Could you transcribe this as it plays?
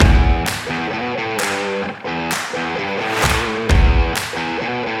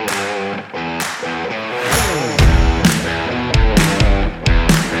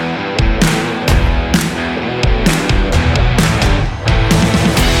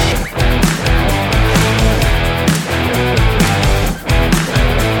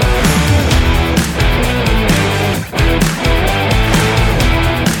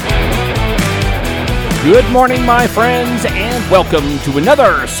Good morning, my friends, and welcome to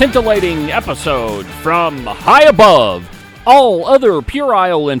another scintillating episode from high above all other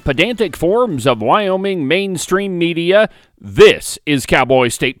puerile and pedantic forms of Wyoming mainstream media. This is Cowboy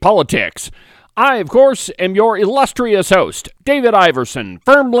State Politics. I, of course, am your illustrious host, David Iverson,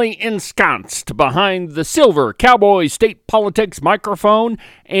 firmly ensconced behind the silver Cowboy State Politics microphone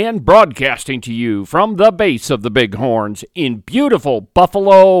and broadcasting to you from the base of the Bighorns in beautiful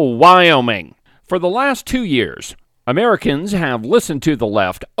Buffalo, Wyoming. For the last 2 years, Americans have listened to the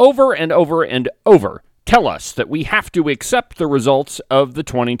left over and over and over tell us that we have to accept the results of the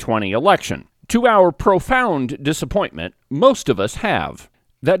 2020 election. To our profound disappointment, most of us have.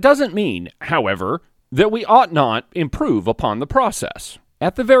 That doesn't mean, however, that we ought not improve upon the process.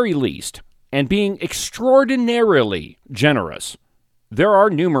 At the very least, and being extraordinarily generous, there are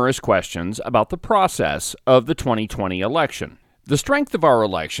numerous questions about the process of the 2020 election. The strength of our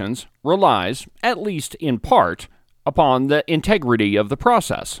elections relies, at least in part, upon the integrity of the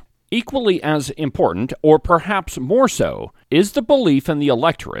process. Equally as important, or perhaps more so, is the belief in the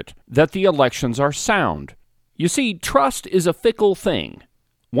electorate that the elections are sound. You see, trust is a fickle thing.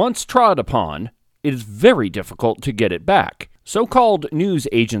 Once trod upon, it is very difficult to get it back. So-called news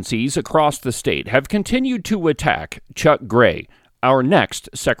agencies across the state have continued to attack Chuck Gray, our next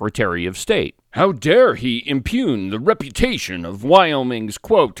Secretary of State. How dare he impugn the reputation of Wyoming's,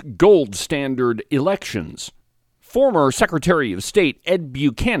 quote, gold standard elections? Former Secretary of State Ed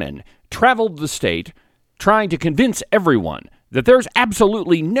Buchanan traveled the state trying to convince everyone that there's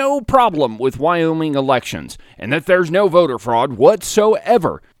absolutely no problem with Wyoming elections and that there's no voter fraud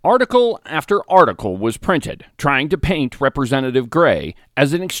whatsoever. Article after article was printed trying to paint Representative Gray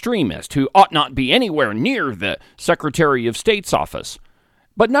as an extremist who ought not be anywhere near the Secretary of State's office.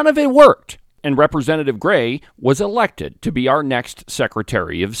 But none of it worked, and Representative Gray was elected to be our next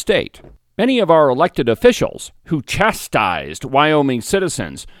Secretary of State. Many of our elected officials who chastised Wyoming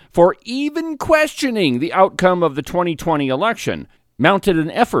citizens for even questioning the outcome of the 2020 election mounted an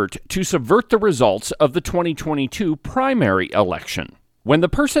effort to subvert the results of the 2022 primary election. When the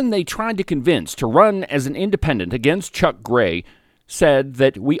person they tried to convince to run as an independent against Chuck Gray said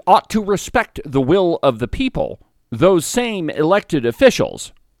that we ought to respect the will of the people, those same elected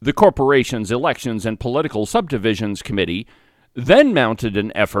officials, the corporation's Elections and Political Subdivisions Committee, then mounted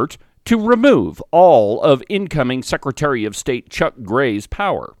an effort to remove all of incoming Secretary of State Chuck Gray's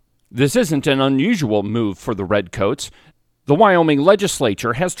power. This isn't an unusual move for the Redcoats. The Wyoming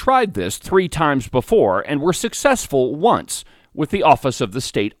legislature has tried this 3 times before and were successful once with the Office of the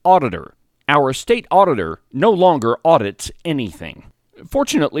State Auditor. Our state auditor no longer audits anything.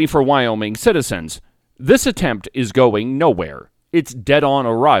 Fortunately for Wyoming citizens, this attempt is going nowhere. It's dead-on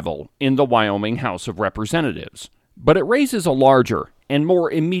arrival in the Wyoming House of Representatives. But it raises a larger and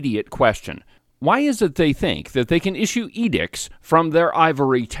more immediate question. Why is it they think that they can issue edicts from their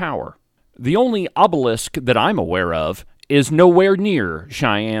ivory tower? The only obelisk that I'm aware of is nowhere near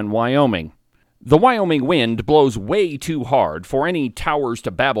Cheyenne, Wyoming. The Wyoming wind blows way too hard for any towers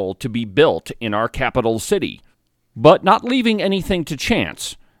to Babel to be built in our capital city. But not leaving anything to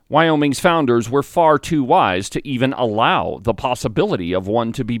chance, Wyoming's founders were far too wise to even allow the possibility of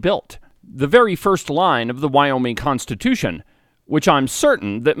one to be built. The very first line of the Wyoming Constitution, which I'm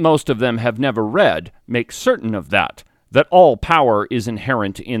certain that most of them have never read, makes certain of that all power is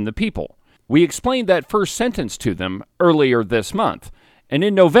inherent in the people. We explained that first sentence to them earlier this month, and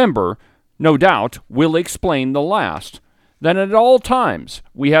in November, no doubt, we'll explain the last, that at all times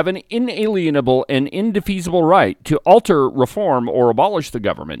we have an inalienable and indefeasible right to alter, reform, or abolish the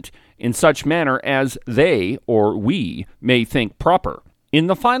government in such manner as they, or we, may think proper. In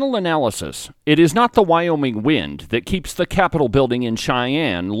the final analysis, it is not the Wyoming wind that keeps the Capitol building in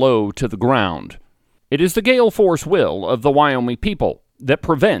Cheyenne low to the ground. It is the gale force will of the Wyoming people that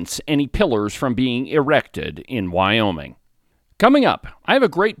prevents any pillars from being erected in Wyoming. Coming up, I have a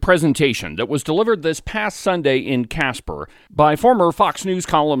great presentation that was delivered this past Sunday in Casper by former Fox News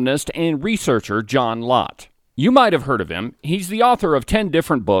columnist and researcher John Lott. You might have heard of him. He's the author of 10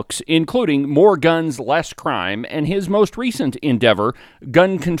 different books, including More Guns, Less Crime, and his most recent endeavor,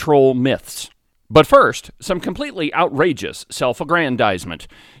 Gun Control Myths. But first, some completely outrageous self-aggrandizement.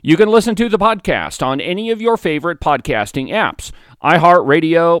 You can listen to the podcast on any of your favorite podcasting apps.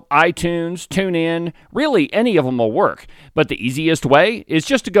 iHeartRadio, iTunes, TuneIn, really any of them will work. But the easiest way is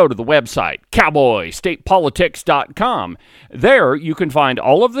just to go to the website, cowboystatepolitics.com. There you can find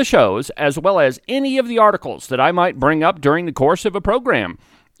all of the shows as well as any of the articles that I might bring up during the course of a program.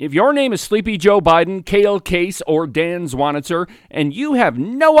 If your name is Sleepy Joe Biden, Cale Case, or Dan Zwanitzer, and you have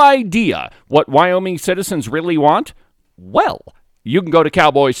no idea what Wyoming citizens really want, well, You can go to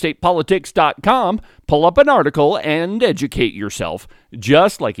cowboystatepolitics.com, pull up an article, and educate yourself,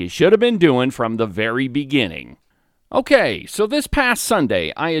 just like you should have been doing from the very beginning. Okay, so this past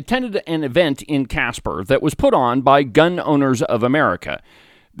Sunday, I attended an event in Casper that was put on by Gun Owners of America.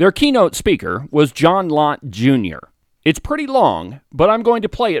 Their keynote speaker was John Lott Jr. It's pretty long, but I'm going to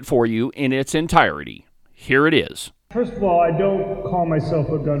play it for you in its entirety. Here it is. First of all, I don't call myself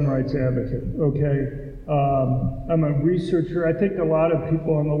a gun rights advocate, okay? I'm a researcher. I think a lot of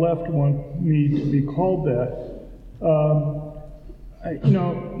people on the left want me to be called that.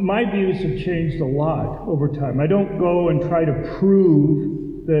 My views have changed a lot over time. I don't go and try to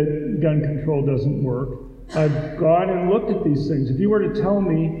prove that gun control doesn't work. I've gone and looked at these things. If you were to tell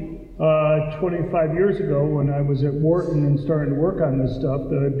me 25 years ago when I was at Wharton and starting to work on this stuff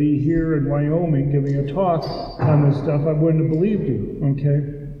that I'd be here in Wyoming giving a talk on this stuff, I wouldn't have believed you, okay?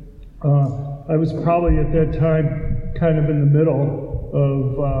 I was probably at that time kind of in the middle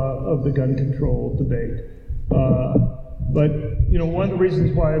of the gun control debate. But one of the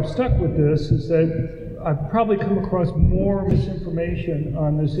reasons why I've stuck with this is that I've probably come across more misinformation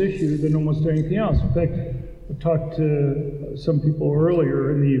on this issue than almost anything else. In fact, I talked to some people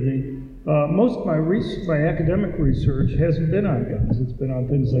earlier in the evening. Most of my academic research hasn't been on guns. It's been on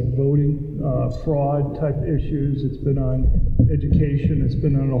things like voting, fraud type issues. It's been on education. It's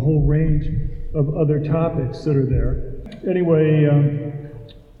been on a whole range of other topics that are there. Anyway,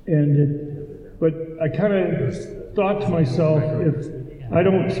 but I kind of thought to myself, if I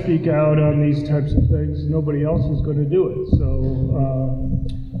don't speak out on these types of things, nobody else is going to do it. So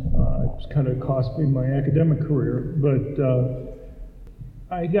it's kind of cost me my academic career. But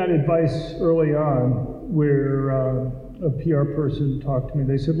I got advice early on where a PR person talked to me.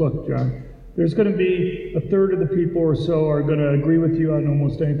 They said, look, John, there's going to be a third of the people or so are going to agree with you on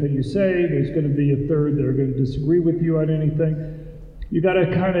almost anything you say. There's going to be a third that are going to disagree with you on anything. You got to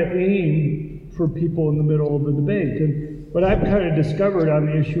kind of aim for people in the middle of the debate. And what I've kind of discovered on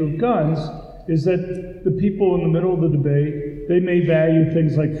the issue of guns is that the people in the middle of the debate, they may value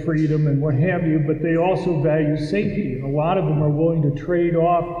things like freedom and what have you, but they also value safety. And a lot of them are willing to trade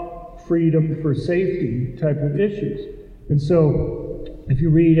off freedom for safety type of issues. And so if you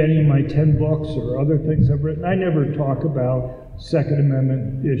read any of my 10 books or other things I've written, I never talk about Second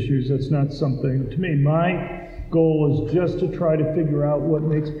Amendment issues. That's not something, to me, my goal is just to try to figure out what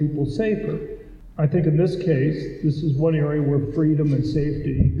makes people safer. I think in this case, this is one area where freedom and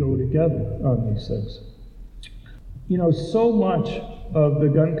safety go together on these things. So much of the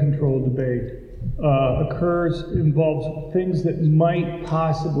gun control debate involves things that might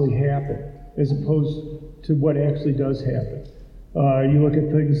possibly happen as opposed to what actually does happen. You look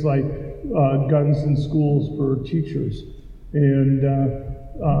at things like guns in schools for teachers, and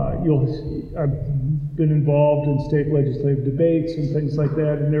I've been involved in state legislative debates and things like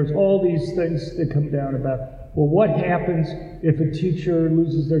that, and there's all these things that come down about, well, what happens if a teacher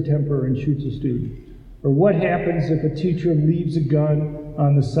loses their temper and shoots a student? Or what happens if a teacher leaves a gun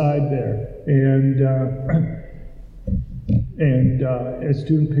on the side there and a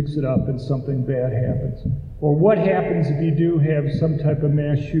student picks it up and something bad happens? Or what happens if you do have some type of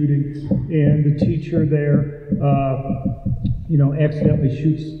mass shooting and the teacher there accidentally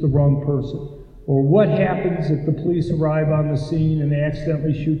shoots the wrong person? Or what happens if the police arrive on the scene and they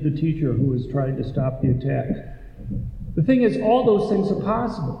accidentally shoot the teacher who is trying to stop the attack? The thing is, all those things are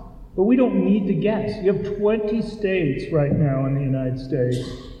possible. But we don't need to guess. You have 20 states right now in the United States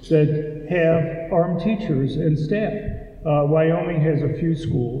that have armed teachers and staff. Wyoming has a few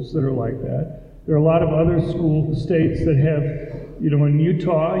schools that are like that. There are a lot of other states that have, in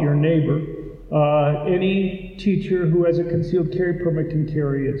Utah, your neighbor, any teacher who has a concealed carry permit can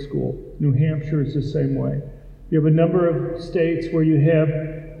carry at school. New Hampshire is the same way. You have a number of states where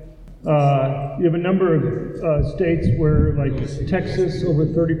states where, like Texas, over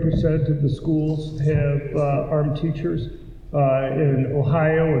 30% of the schools have armed teachers. In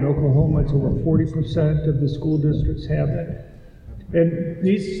Ohio and Oklahoma, it's over 40% of the school districts have that. And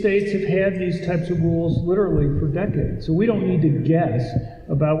these states have had these types of rules literally for decades. So we don't need to guess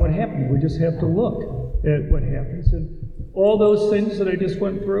about what happens. We just have to look at what happens. And all those things that I just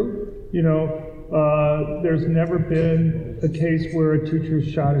went through, there's never been a case where a teacher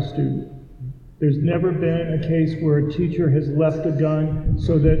shot a student. There's never been a case where a teacher has left a gun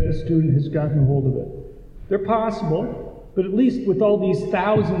so that a student has gotten a hold of it. They're possible. But at least with all these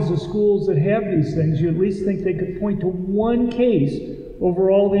thousands of schools that have these things, you at least think they could point to one case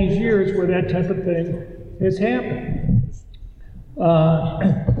over all these years where that type of thing has happened.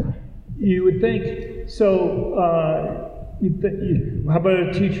 You would think. So how about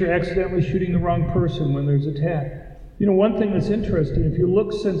a teacher accidentally shooting the wrong person when there's an attack? One thing that's interesting, if you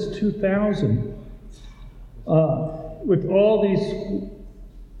look since 2000, with all these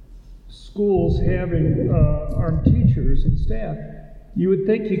schools having armed teachers and staff, you would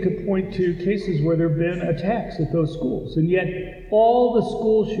think you could point to cases where there have been attacks at those schools. And yet, all the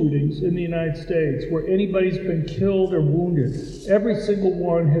school shootings in the United States where anybody's been killed or wounded, every single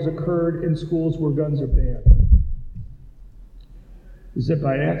one has occurred in schools where guns are banned. Is it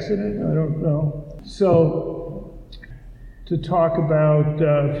by accident? I don't know. So, to talk about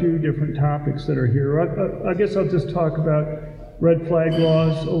a few different topics that are here, I guess I'll just talk about red flag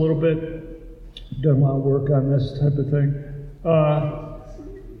laws a little bit. Done a lot of work on this type of thing.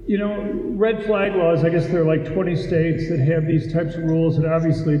 Red flag laws, I guess there are like 20 states that have these types of rules, and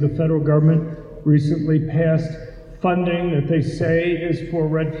obviously the federal government recently passed funding that they say is for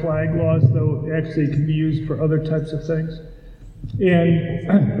red flag laws, though actually it can be used for other types of things. And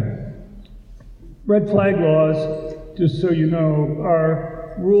red flag laws, just so you know,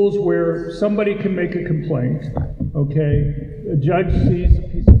 are rules where somebody can make a complaint, okay? A judge sees a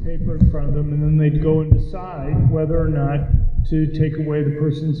piece of paper in front of them, and then they'd go and decide whether or not to take away the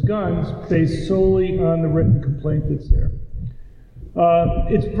person's guns based solely on the written complaint that's there.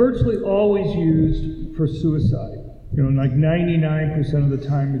 It's virtually always used for suicide. Like 99% of the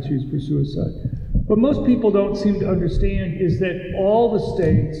time it's used for suicide. What most people don't seem to understand is that all the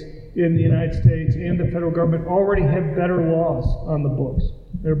states in the United States and the federal government already have better laws on the books.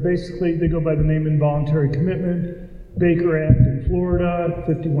 They go by the name involuntary commitment, Baker Act in Florida,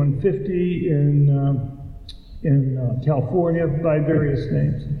 5150 in California, by various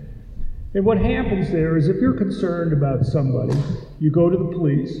names. And what happens there is if you're concerned about somebody, you go to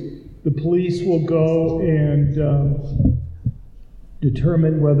the police will go and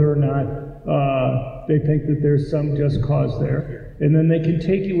determine whether or not they think that there's some just cause there. And then they can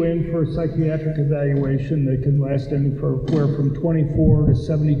take you in for a psychiatric evaluation that can last anywhere from 24 to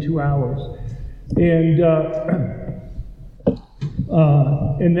 72 hours. And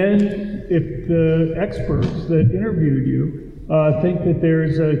then if the experts that interviewed you think that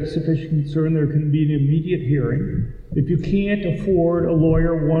there's a sufficient concern, there can be an immediate hearing. If you can't afford a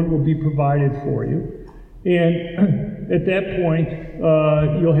lawyer, one will be provided for you. And at that point,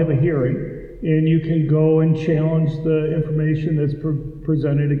 you'll have a hearing, and you can go and challenge the information that's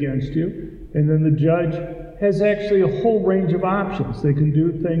presented against you. And then the judge has actually a whole range of options. They can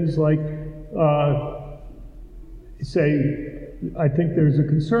do things like say, I think there's a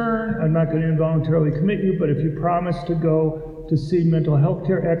concern, I'm not going to involuntarily commit you, but if you promise to go to see mental health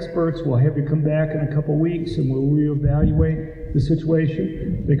care experts, we'll have you come back in a couple weeks and we'll reevaluate the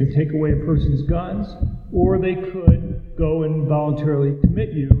situation. They could take away a person's guns, or they could go and voluntarily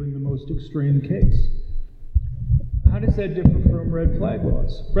commit you in the most extreme case. How does that differ from red flag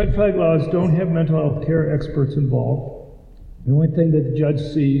laws? Red flag laws don't have mental health care experts involved. The only thing that the judge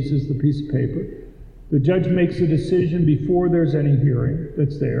sees is the piece of paper. The judge makes a decision before there's any hearing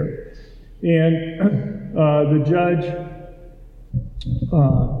that's there. And the judge,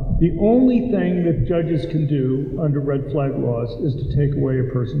 the only thing that judges can do under red flag laws is to take away a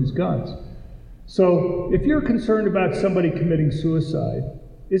person's guns. So if you're concerned about somebody committing suicide,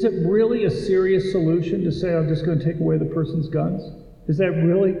 is it really a serious solution to say, I'm just going to take away the person's guns? Is that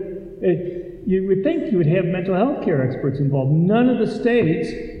really? You would think you would have mental health care experts involved. None of the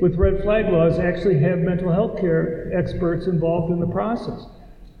states with red flag laws actually have mental health care experts involved in the process.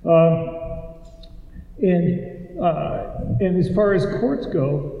 And as far as courts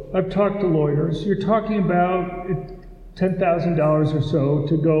go, I've talked to lawyers. You're talking about $10,000 or so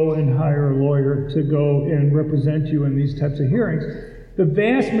to go and hire a lawyer to go and represent you in these types of hearings. The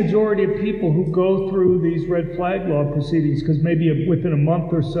vast majority of people who go through these red flag law proceedings, because maybe within a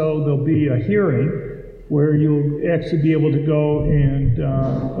month or so there'll be a hearing where you'll actually be able to go and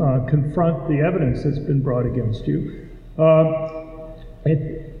confront the evidence that's been brought against you. But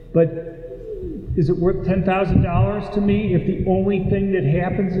is it worth $10,000 to me if the only thing that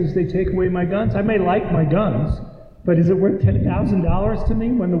happens is they take away my guns? I may like my guns, but is it worth $10,000 to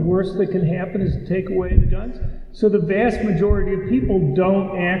me when the worst that can happen is to take away the guns? So the vast majority of people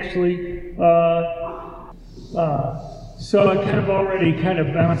don't actually, so I kind of already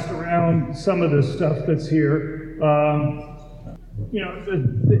bounced around some of the stuff that's here.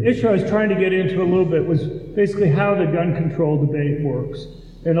 The issue I was trying to get into a little bit was basically how the gun control debate works.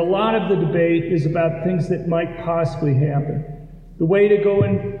 And a lot of the debate is about things that might possibly happen. The way to go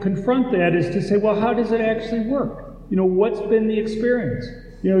and confront that is to say, well, how does it actually work? What's been the experience?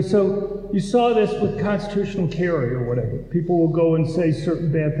 So you saw this with constitutional carry or whatever. People will go and say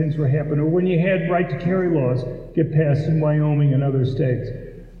certain bad things were happening, or when you had right to carry laws get passed in Wyoming and other states.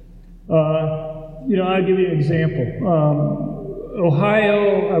 I'll give you an example.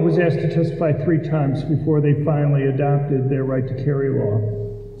 Ohio, I was asked to testify 3 times before they finally adopted their right to carry law.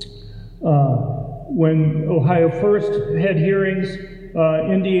 When Ohio first had hearings,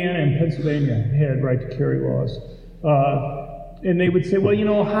 Indiana and Pennsylvania had right to carry laws. And they would say, well,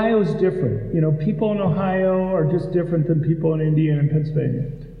 Ohio's different. People in Ohio are just different than people in Indiana and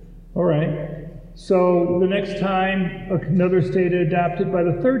Pennsylvania. All right. So the next time another state adopted, by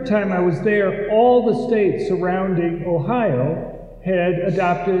the 3rd time I was there, all the states surrounding Ohio had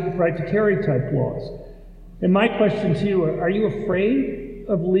adopted right to carry type laws. And my question to you, are you afraid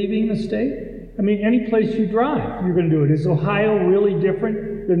of leaving the state? I mean, any place you drive, you're going to do it. Is Ohio really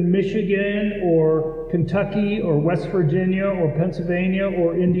different than Michigan or Kentucky or West Virginia or Pennsylvania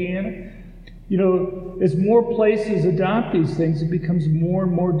or Indiana? As more places adopt these things, it becomes more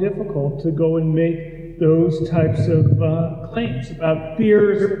and more difficult to go and make those types of claims about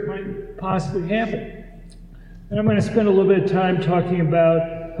fears that might possibly happen. And I'm going to spend a little bit of time talking about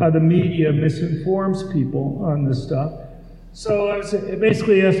how the media misinforms people on this stuff. So I was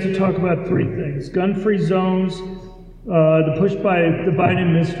basically asked to talk about 3 things: gun-free zones, the push by the Biden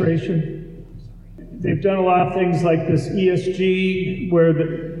administration. They've done a lot of things like this ESG, where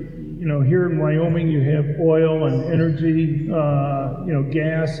here in Wyoming you have oil and energy,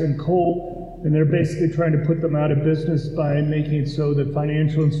 gas and coal, and they're basically trying to put them out of business by making it so that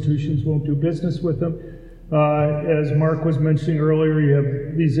financial institutions won't do business with them. As Mark was mentioning earlier, you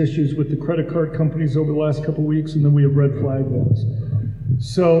have these issues with the credit card companies over the last couple of weeks, and then we have red flag laws.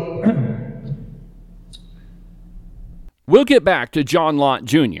 So we'll get back to John Lott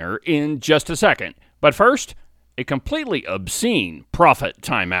Jr. in just a second. But first, a completely obscene profit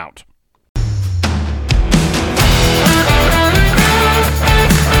timeout.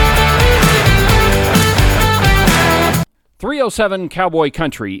 .307 Cowboy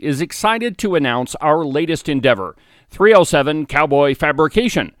Country is excited to announce our latest endeavor, .307 Cowboy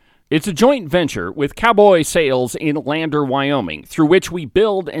Fabrication. It's a joint venture with Cowboy Sales in Lander, Wyoming, through which we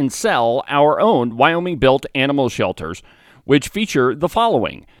build and sell our own Wyoming-built animal shelters, which feature the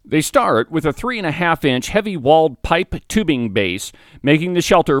following. They start with a 3.5-inch heavy-walled pipe tubing base, making the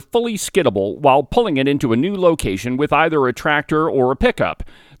shelter fully skiddable while pulling it into a new location with either a tractor or a pickup.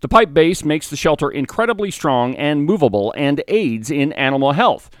 The pipe base makes the shelter incredibly strong and movable and aids in animal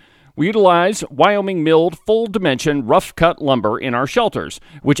health. We utilize Wyoming-milled full-dimension rough-cut lumber in our shelters,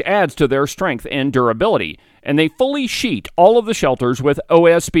 which adds to their strength and durability, and they fully sheet all of the shelters with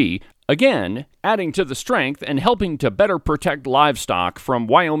OSB, again, adding to the strength and helping to better protect livestock from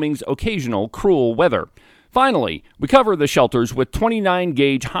Wyoming's occasional cruel weather. Finally, we cover the shelters with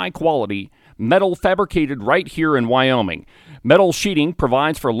 29-gauge high-quality metal fabricated right here in Wyoming. Metal sheeting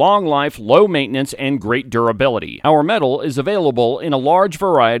provides for long life, low maintenance, and great durability. Our metal is available in a large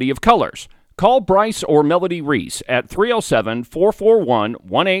variety of colors. Call Bryce or Melody Reese at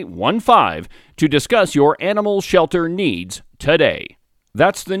 307-441-1815 to discuss your animal shelter needs today.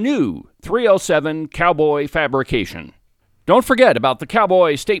 That's the new .307 Cowboy Fabrication. Don't forget about the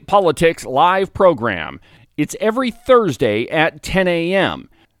Cowboy State Politics live program. It's every Thursday at 10 a.m.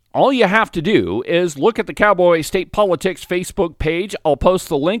 All you have to do is look at the Cowboy State Politics Facebook page. I'll post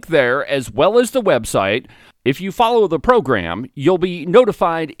the link there as well as the website. If you follow the program, you'll be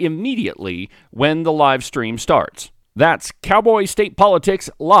notified immediately when the live stream starts. That's Cowboy State Politics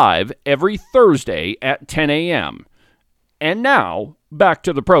live every Thursday at 10 a.m. And now, back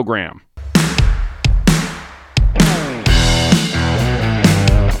to the program.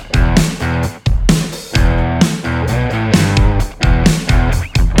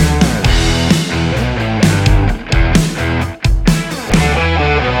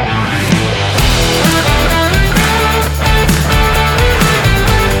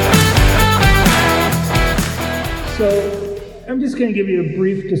 So I'm just going to give you a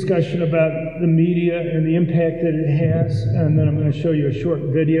brief discussion about the media and the impact that it has, and then I'm going to show you a short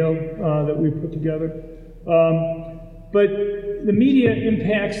video that we put together. But the media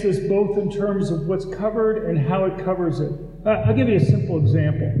impacts this both in terms of what's covered and how it covers it. I'll give you a simple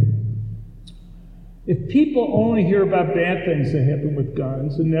example. If people only hear about bad things that happen with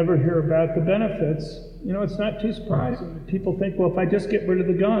guns and never hear about the benefits, it's not too surprising. People think, well, if I just get rid of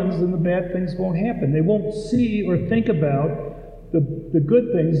the guns, then the bad things won't happen. They won't see or think about the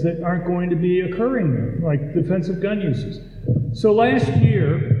good things that aren't going to be occurring there, like defensive gun uses. So last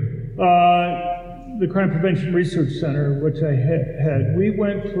year, the Crime Prevention Research Center, which I had, we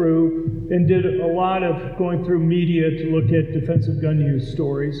went through and did a lot of going through media to look at defensive gun use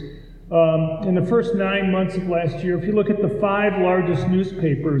stories. In the first 9 months of last year, if you look at the 5 largest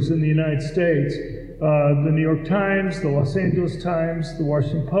newspapers in the United States, the New York Times, the Los Angeles Times, the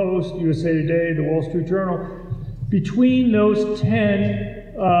Washington Post, USA Today, the Wall Street Journal. Between those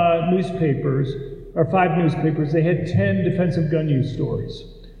 10 newspapers, or 5 newspapers, they had 10 defensive gun use stories.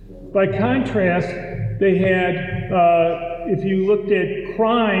 By contrast, they had, if you looked at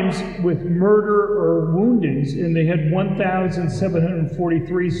crimes with murder or woundings, and they had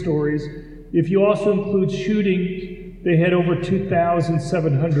 1,743 stories. If you also include shooting, they had over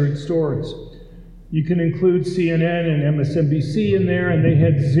 2,700 stories. You can include CNN and MSNBC in there, and they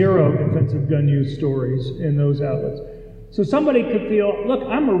had 0 defensive gun use stories in those outlets. So somebody could feel, look,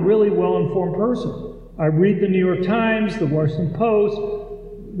 I'm a really well-informed person. I read the New York Times, the Washington Post,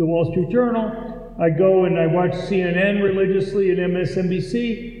 the Wall Street Journal. I go and I watch CNN religiously and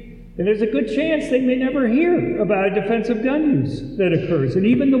MSNBC, and there's a good chance they may never hear about a defensive gun use that occurs. And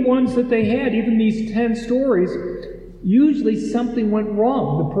even the ones that they had, even these 10 stories, usually something went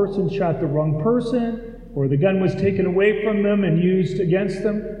wrong. The person shot the wrong person, or the gun was taken away from them and used against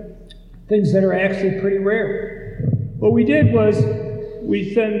them, things that are actually pretty rare. What we did was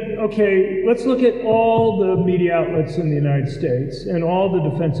we said, okay, let's look at all the media outlets in the United States and all the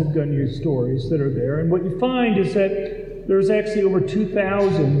defensive gun use stories that are there. And what you find is that there's actually over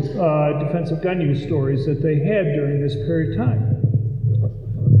 2,000 defensive gun use stories that they had during this period of time.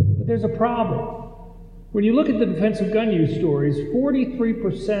 But there's a problem. When you look at the defensive gun use stories,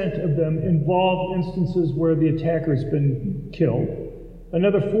 43% of them involve instances where the attacker's been killed.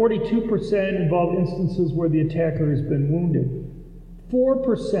 Another 42% involve instances where the attacker has been wounded.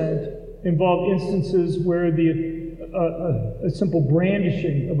 4% involve instances where a simple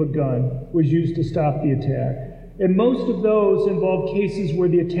brandishing of a gun was used to stop the attack. And most of those involve cases where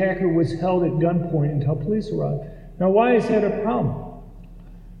the attacker was held at gunpoint until police arrived. Now, why is that a problem?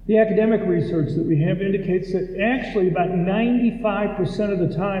 The academic research that we have indicates that actually about 95% of the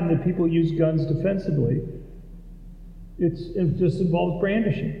time that people use guns defensively, it just involves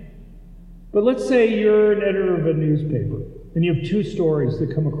brandishing. But let's say you're an editor of a newspaper, and you have 2 stories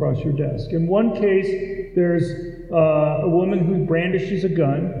that come across your desk. In one case, there's a woman who brandishes a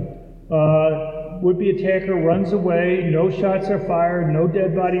gun. Would-be attacker runs away, no shots are fired, no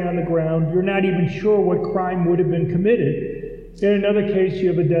dead body on the ground. You're not even sure what crime would have been committed. In another case, you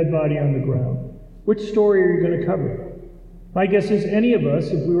have a dead body on the ground. Which story are you going to cover? My guess is any of us,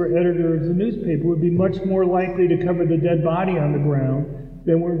 if we were editors of the newspaper, would be much more likely to cover the dead body on the ground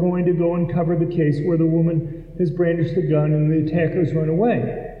than we're going to go and cover the case where the woman has brandished the gun and the attackers run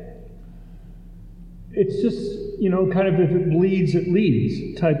away. It's just, kind of if it bleeds, it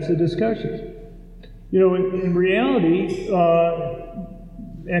leads types of discussions. In reality,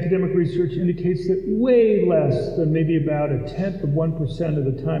 academic research indicates that way less than maybe about 0.1% of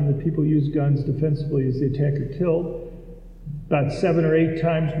the time that people use guns defensively is the attacker killed. About 7 or 8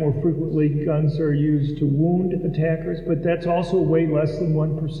 times more frequently, guns are used to wound attackers, but that's also way less than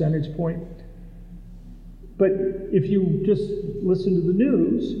 1 percentage point. But if you just listen to the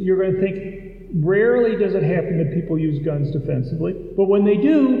news, you're going to think, rarely does it happen that people use guns defensively, but when they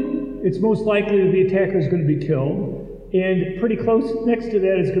do, it's most likely that the attacker is going to be killed. And pretty close next to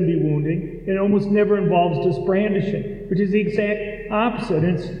that is going to be wounding, and it almost never involves just brandishing, which is the exact opposite.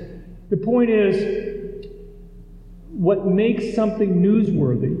 And the point is, what makes something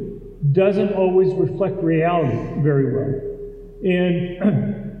newsworthy doesn't always reflect reality very well.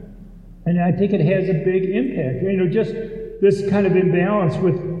 And I think it has a big impact. Just this kind of imbalance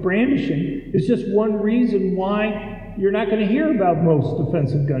with brandishing is just one reason why you're not going to hear about most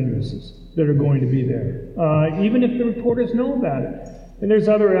defensive gun uses that are going to be there, even if the reporters know about it. And there's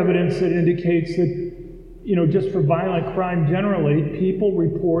other evidence that indicates that, just for violent crime generally, people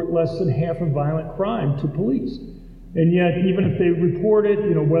report less than half of violent crime to police. And yet, even if they report it,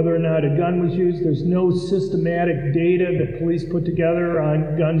 whether or not a gun was used, there's no systematic data that police put together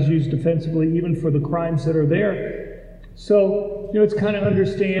on guns used defensively, even for the crimes that are there. So, it's kind of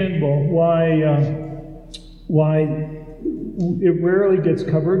understandable why it rarely gets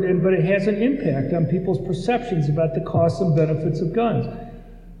covered, but it has an impact on people's perceptions about the costs and benefits of guns.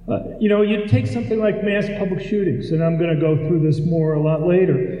 You take something like mass public shootings, and I'm going to go through this a lot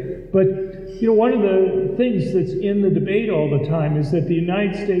later, but one of the things that's in the debate all the time is that the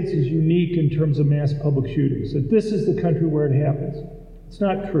United States is unique in terms of mass public shootings, that this is the country where it happens. It's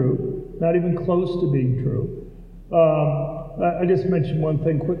not true, not even close to being true. I just mentioned one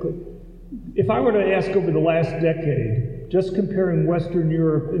thing quickly. If I were to ask over the last decade, just comparing Western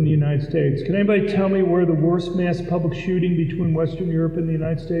Europe and the United States, can anybody tell me where the worst mass public shooting between Western Europe and the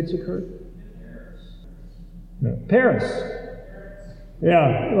United States occurred? No. Paris.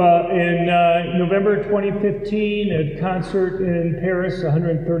 Yeah, in November 2015, at a concert in Paris,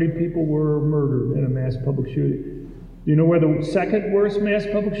 130 people were murdered in a mass public shooting. Do you know where the second worst mass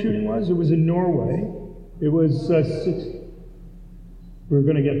public shooting was? It was in Norway. It was we're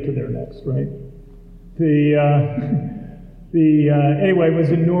going to get to there next, right? Anyway, it was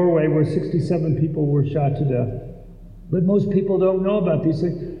in Norway where 67 people were shot to death. But most people don't know about these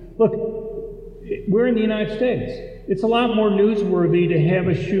things. Look, we're in the United States. It's a lot more newsworthy to have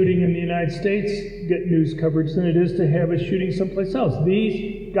a shooting in the United States get news coverage than it is to have a shooting someplace else.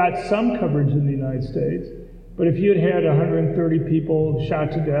 These got some coverage in the United States, but if you had 130 people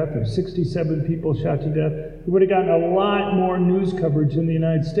shot to death or 67 people shot to death, it would have gotten a lot more news coverage in the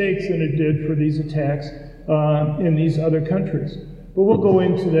United States than it did for these attacks in these other countries. But we'll go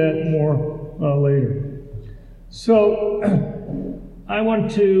into that more later. So I'm going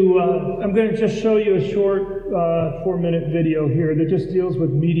to just show you a short 4-minute video here that just deals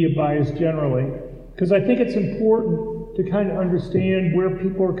with media bias generally, because I think it's important to kind of understand where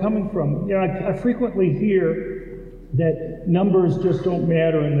people are coming from. You know, I frequently hear that numbers just don't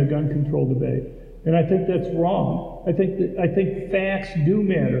matter in the gun control debate, and I think that's wrong. I think facts do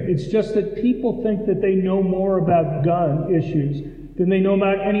matter. It's just that people think that they know more about gun issues than they know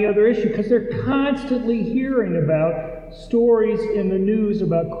about any other issue, because they're constantly hearing about stories in the news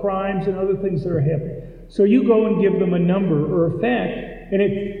about crimes and other things that are happening. So you go and give them a number or a fact, and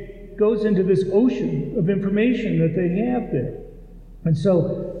it goes into this ocean of information that they have there. And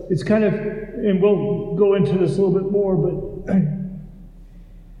so it's kind of, and we'll go into this a little bit more, but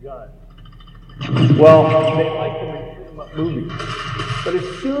God. Well, they like them in movies. But as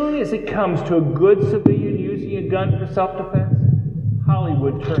soon as it comes to a good civilian using a gun for self-defense,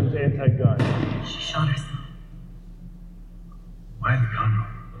 Hollywood turns anti-gun. She shot herself. Why the gun?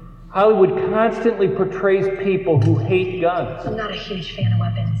 Hollywood constantly portrays people who hate guns. I'm not a huge fan of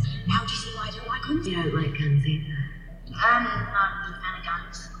weapons. Now do you see why I don't like guns? You don't like guns either. I'm not a big fan of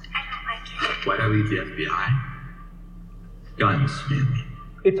guns. I don't like it. Why do I lead the FBI? Guns, mainly.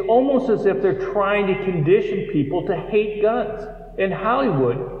 It's almost as if they're trying to condition people to hate guns. In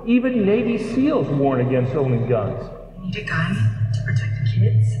Hollywood, even Navy SEALs warn against owning guns. You need a gun to protect the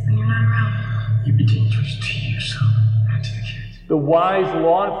kids when you're not around. You'd be dangerous to yourself and to the kids. The wise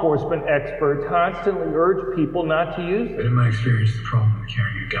law enforcement experts constantly urge people not to use But it. in my experience, the problem with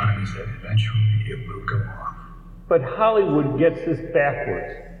carrying a gun is that eventually it will go off. But Hollywood gets this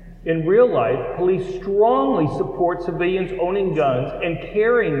backwards. In real life, police strongly support civilians owning guns and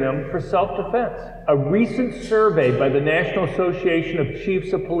carrying them for self-defense. A recent survey by the National Association of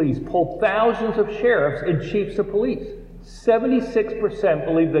Chiefs of Police polled thousands of sheriffs and chiefs of police. 76%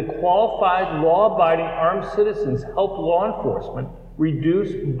 believe that qualified, law-abiding armed citizens help law enforcement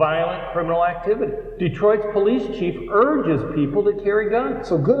reduce violent criminal activity. Detroit's police chief urges people to carry guns.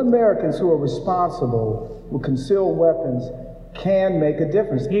 So good Americans who are responsible with concealed weapons can make a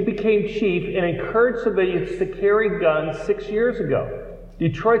difference. He became chief and encouraged civilians to carry guns 6 years ago.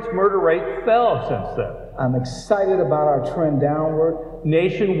 Detroit's murder rate fell since then. I'm excited about our trend downward.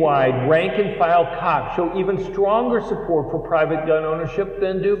 Nationwide, rank-and-file cops show even stronger support for private gun ownership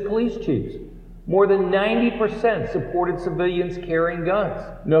than do police chiefs. More than 90% supported civilians carrying guns.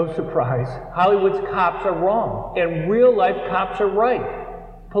 No surprise, Hollywood's cops are wrong, and real-life cops are right.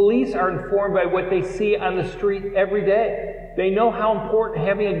 Police are informed by what they see on the street every day. They know how important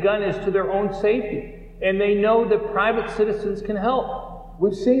having a gun is to their own safety, and they know that private citizens can help.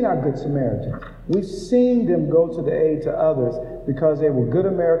 We've seen our Good Samaritans. We've seen them go to the aid to others because they were good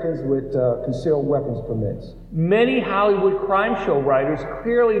Americans with concealed weapons permits. Many Hollywood crime show writers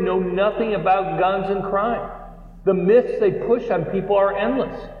clearly know nothing about guns and crime. The myths they push on people are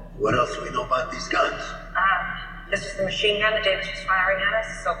endless. What else do we know about these guns? This was the machine gun that Davis was firing at us,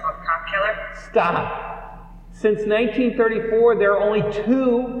 the so-called cop killer. Stop. Since 1934, there are only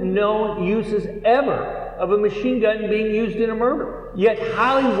 2 known uses ever of a machine gun being used in a murder. Yet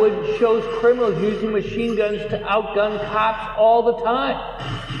Hollywood shows criminals using machine guns to outgun cops all the time.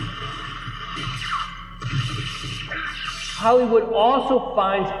 Hollywood also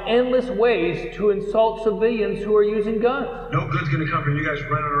finds endless ways to insult civilians who are using guns. No good's gonna come from you guys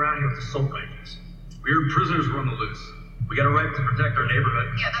running around here with assault rifles. We're prisoners who are on the loose. We got a right to protect our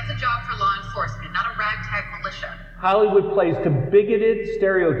neighborhood. Yeah, that's a job for law enforcement, not a ragtag militia. Hollywood plays to bigoted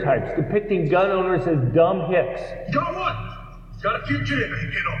stereotypes, depicting gun owners as dumb hicks. Got what? Got a fugitive.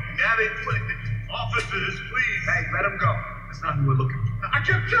 You know, now they put it. Officers, please. Hey, let him go. That's not who we're looking for. I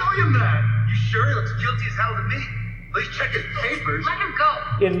kept telling him that. You sure? He looks guilty as hell to me. At least check his papers. Let him go.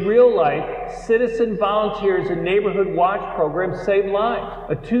 In real life, citizen volunteers and neighborhood watch programs save lives.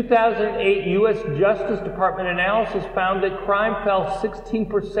 A 2008 U.S. Justice Department analysis found that crime fell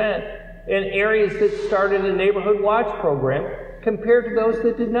 16% in areas that started a neighborhood watch program compared to those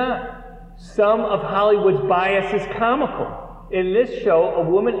that did not. Some of Hollywood's bias is comical. In this show, a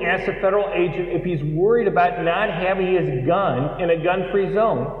woman asks a federal agent if he's worried about not having his gun in a gun-free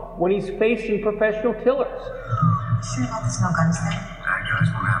zone when he's facing professional killers. Sure about this no guns thing? Bad guys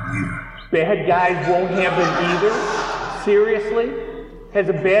won't have them either. Bad guys won't have them either? Seriously? Has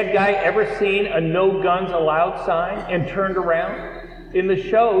a bad guy ever seen a no guns allowed sign and turned around? In the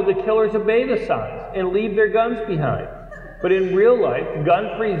show, the killers obey the signs and leave their guns behind. But in real life,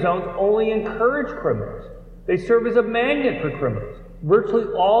 gun-free zones only encourage criminals. They serve as a magnet for criminals. Virtually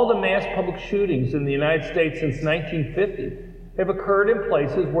all the mass public shootings in the United States since 1950 have occurred in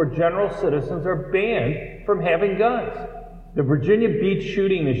places where general citizens are banned from having guns. The Virginia Beach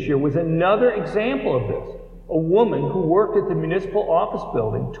shooting this year was another example of this. A woman who worked at the municipal office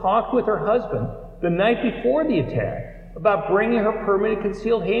building talked with her husband the night before the attack about bringing her permanent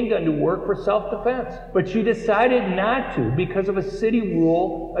concealed handgun to work for self-defense. But she decided not to because of a city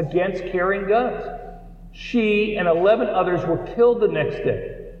rule against carrying guns. She and 11 others were killed the next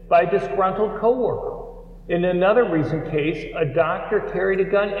day by a disgruntled coworker. In another recent case, a doctor carried a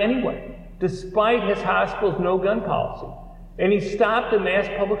gun anyway, despite his hospital's no-gun policy, and he stopped a mass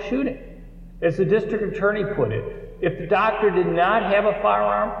public shooting. As the district attorney put it, if the doctor did not have a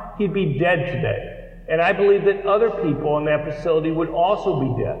firearm, he'd be dead today. And I believe that other people in that facility would also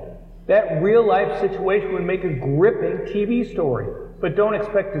be dead. That real-life situation would make a gripping TV story, but don't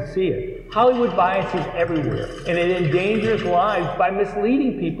expect to see it. Hollywood bias is everywhere, and it endangers lives by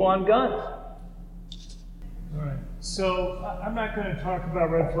misleading people on guns. All right, so I'm not going to talk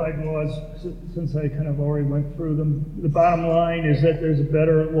about red flag laws since I kind of already went through them. The bottom line is that there's a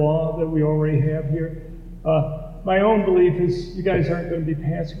better law that we already have here. My own belief is you guys aren't going to be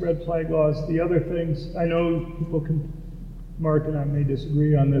passing red flag laws. The other things, I know people can, Mark and I may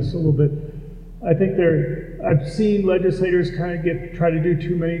disagree on this a little bit. I think I've seen legislators kind of try to do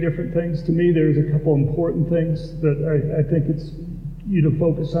too many different things. To me, there's a couple important things that I think it's you to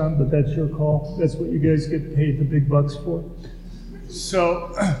focus on, but that's your call. That's what you guys get paid the big bucks for.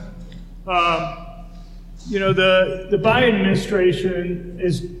 So, the Biden administration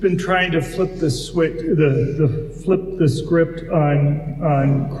has been trying to flip the switch, flip the script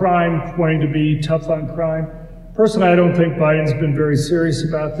on crime, wanting to be tough on crime. Personally, I don't think Biden's been very serious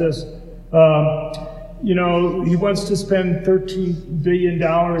about this. He wants to spend $13 billion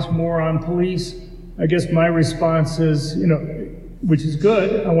more on police. I guess my response is, which is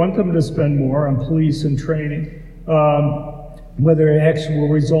good. I want them to spend more on police and training. Whether it actually will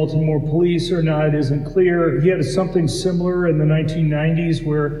result in more police or not isn't clear. He had something similar in the 1990s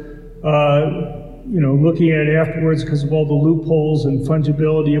where, looking at it afterwards because of all the loopholes and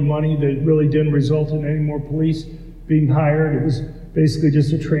fungibility of money that really didn't result in any more police being hired. It was basically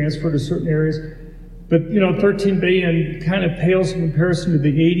just a transfer to certain areas. But, $13 billion kind of pales in comparison to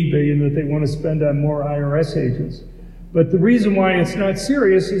the $80 billion that they want to spend on more IRS agents. But the reason why it's not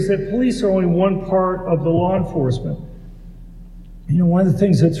serious is that police are only one part of the law enforcement. One of the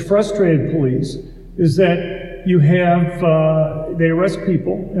things that's frustrated police is that you have, they arrest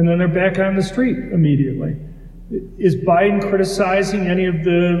people and then they're back on the street immediately. Is Biden criticizing any of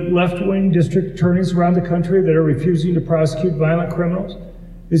the left-wing district attorneys around the country that are refusing to prosecute violent criminals?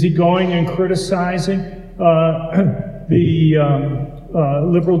 Is he going and criticizing the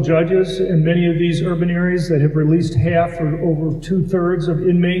liberal judges in many of these urban areas that have released half or over 2/3 of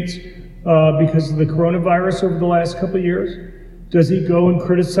inmates because of the coronavirus over the last couple of years? Does he go and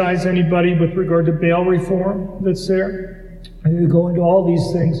criticize anybody with regard to bail reform that's there? And you go into all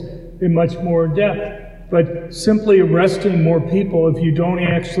these things in much more depth. But simply arresting more people, if you don't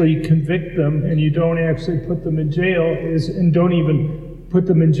actually convict them and you don't actually put them in jail, and don't even put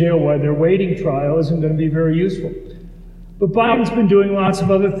them in jail while they're waiting trial, isn't going to be very useful. But Biden's been doing lots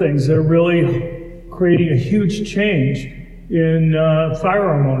of other things that are really creating a huge change in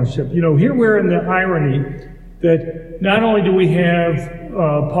firearm ownership. Here we're in the irony that not only do we have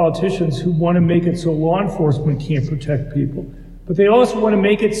politicians who want to make it so law enforcement can't protect people, but they also want to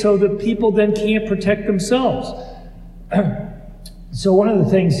make it so that people then can't protect themselves. So one of the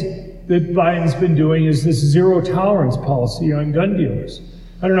things that Biden's been doing is this zero tolerance policy on gun dealers.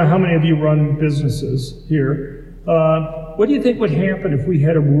 I don't know how many of you run businesses here. What do you think would happen if we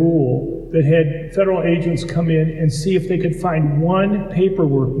had a rule that had federal agents come in and see if they could find one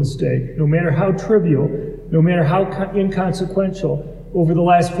paperwork mistake, no matter how trivial, no matter how inconsequential, over the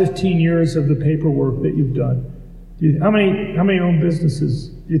last 15 years of the paperwork that you've done? How many own businesses?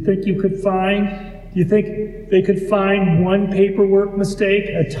 Do you think you could find? Do you think they could find one paperwork mistake,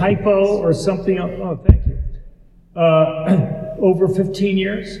 a typo, or something else? Oh, thank you. Over 15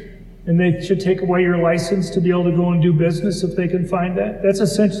 years? And they should take away your license to be able to go and do business if they can find that? That's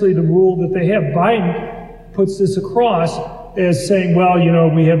essentially the rule that they have. Biden puts this across as saying, well,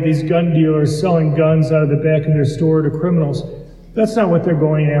 we have these gun dealers selling guns out of the back of their store to criminals. That's not what they're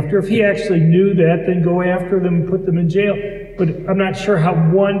going after. If he actually knew that, then go after them and put them in jail. But I'm not sure how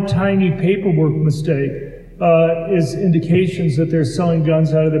one tiny paperwork mistake is indications that they're selling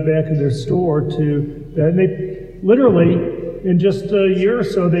guns out of the back of their store to that. And they literally, in just a year or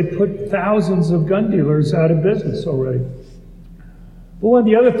so, they put thousands of gun dealers out of business already. But one of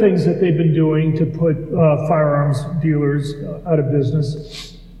the other things that they've been doing to put firearms dealers out of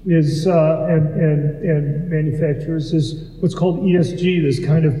business is and manufacturers is what's called ESG, this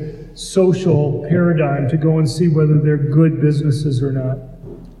kind of social paradigm to go and see whether they're good businesses or not.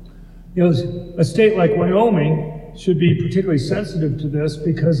 A state like Wyoming should be particularly sensitive to this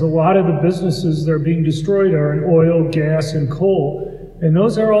because a lot of the businesses that are being destroyed are in oil, gas, and coal, and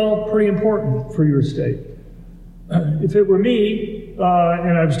those are all pretty important for your state. If it were me,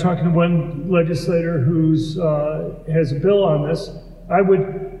 and I was talking to one legislator who's has a bill on this, I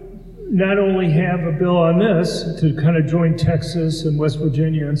would not only have a bill on this to kind of join Texas and West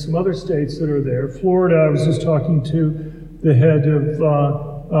Virginia and some other states that are there. Florida, I was just talking to the head of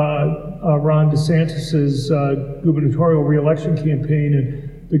Ron DeSantis's gubernatorial reelection campaign,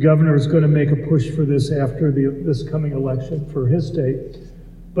 and the governor is going to make a push for this after this coming election for his state.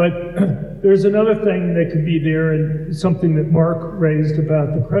 But there's another thing that could be there, and something that Mark raised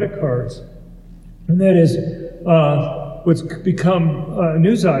about the credit cards, and that is what's become a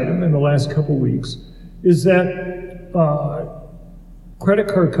news item in the last couple weeks is that credit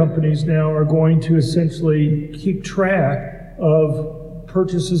card companies now are going to essentially keep track of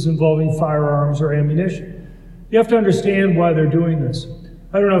purchases involving firearms or ammunition. You have to understand why they're doing this.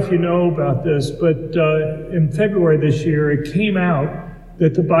 I don't know if you know about this, but in February this year, it came out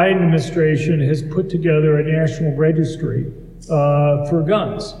that the Biden administration has put together a national registry for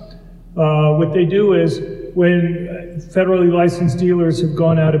guns. What they do is when federally licensed dealers have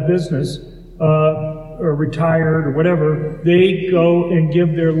gone out of business or retired or whatever, they go and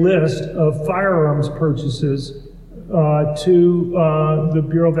give their list of firearms purchases to the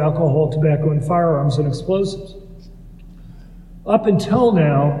Bureau of Alcohol, Tobacco, and Firearms and Explosives. Up until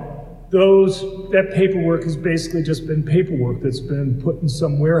now, that paperwork has basically just been paperwork that's been put in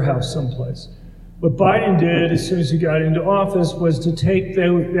some warehouse someplace. What Biden did as soon as he got into office was to take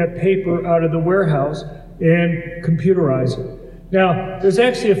that paper out of the warehouse and computerize it. Now, there's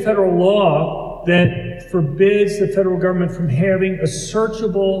actually a federal law that forbids the federal government from having a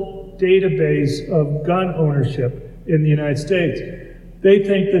searchable database of gun ownership in the United States. They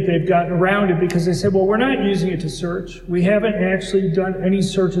think that they've gotten around it because they said, well, we're not using it to search. We haven't actually done any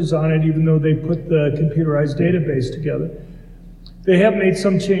searches on it, even though they put the computerized database together. They have made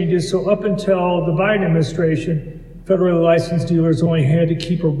some changes, so up until the Biden administration, federally licensed dealers only had to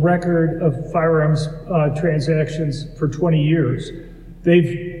keep a record of firearms transactions for 20 years.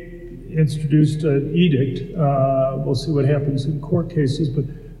 They've introduced an edict, we'll see what happens in court cases, but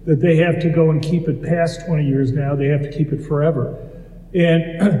that they have to go and keep it past 20 years now, they have to keep it forever.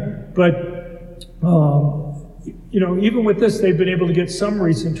 And, but, even with this, they've been able to get some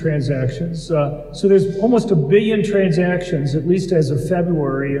recent transactions. So there's almost 1 billion transactions, at least as of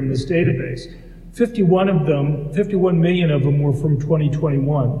February, in this database. 51 million of them were from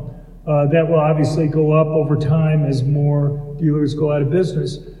 2021. That will obviously go up over time as more dealers go out of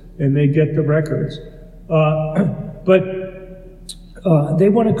business and they get the records. But they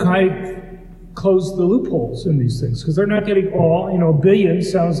want to kind of close the loopholes in these things because they're not getting all, 1 billion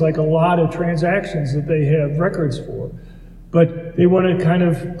sounds like a lot of transactions that they have records for. But they want to kind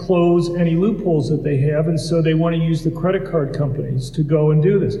of close any loopholes that they have, and so they want to use the credit card companies to go and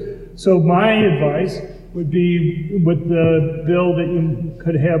do this. So my advice would be with the bill that you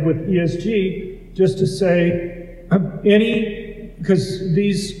could have with ESG, just to say because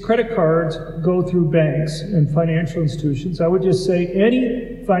these credit cards go through banks and financial institutions, I would just say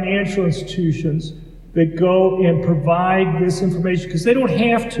any financial institutions that go and provide this information, because they don't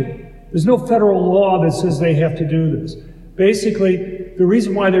have to. There's no federal law that says they have to do this. Basically, the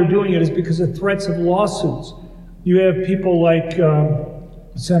reason why they're doing it is because of threats of lawsuits. You have people like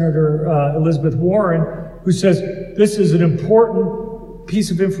Senator Elizabeth Warren, who says this is an important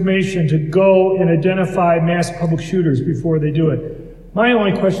piece of information to go and identify mass public shooters before they do it. My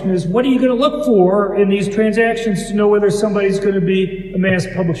only question is, what are you going to look for in these transactions to know whether somebody's going to be a mass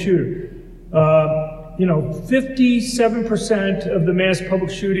public shooter? 57% of the mass public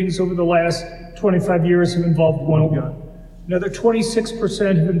shootings over the last 25 years have involved one gun. Another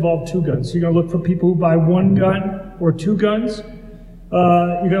 26% have involved two guns. So you're going to look for people who buy one gun or two guns.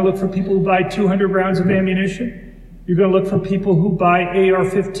 You're going to look for people who buy 200 rounds of ammunition. You're going to look for people who buy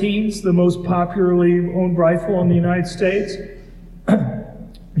AR-15s, the most popularly owned rifle in the United States.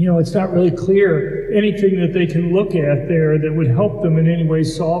 It's not really clear anything that they can look at there that would help them in any way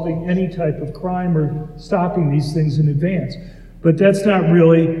solving any type of crime or stopping these things in advance. But that's not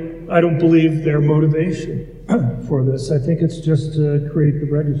really, I don't believe, their motivation for this. I think it's just to create the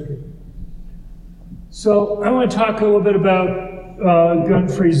registry. So I want to talk a little bit about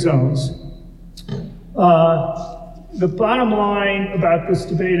gun-free zones. The bottom line about this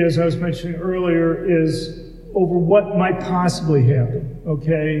debate, as I was mentioning earlier, is over what might possibly happen,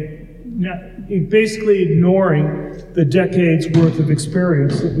 okay? Now, basically ignoring the decades worth of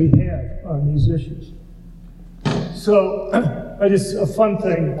experience that we have on these issues. So, just a fun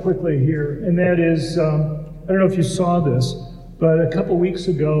thing quickly here, and that is, I don't know if you saw this, but a couple weeks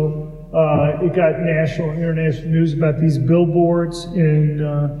ago, it got national and international news about these billboards in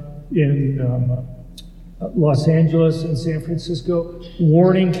Los Angeles and San Francisco,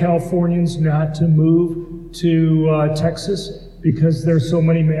 warning Californians not to move to Texas because there's so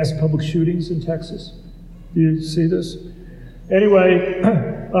many mass public shootings in Texas. Do you see this? Anyway,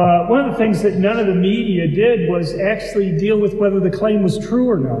 one of the things that none of the media did was actually deal with whether the claim was true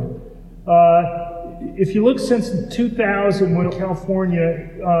or not. If you look since 2000, when California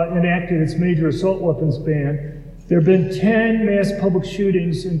enacted its major assault weapons ban, there have been 10 mass public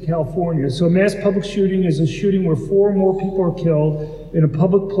shootings in California. So a mass public shooting is a shooting where 4 or more people are killed in a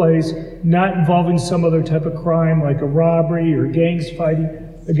public place, not involving some other type of crime like a robbery or gangs fighting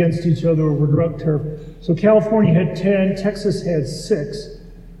against each other over drug turf. So California had 10, Texas had 6.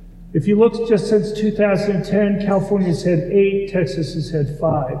 If you look just since 2010, California's had 8, Texas has had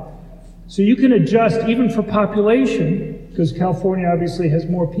 5. So you can adjust even for population, because California obviously has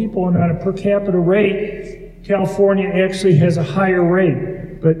more people, and on a per capita rate, California actually has a higher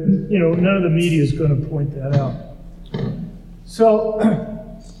rate, but none of the media is going to point that out. So,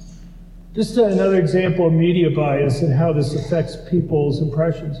 just another example of media bias and how this affects people's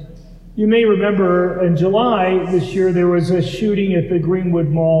impressions. You may remember in July this year there was a shooting at the Greenwood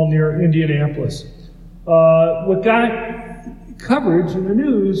Mall near Indianapolis. What got coverage in the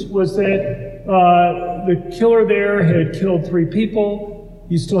news was that the killer there had killed 3 people.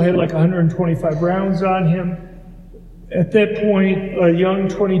 He still had like 125 rounds on him. At that point, a young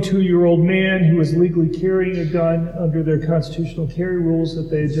 22-year-old man who was legally carrying a gun under their constitutional carry rules that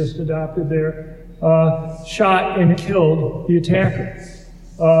they had just adopted there, shot and killed the attacker.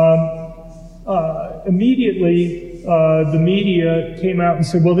 Immediately, the media came out and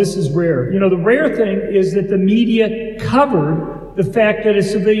said, well, this is rare. The rare thing is that the media covered the fact that a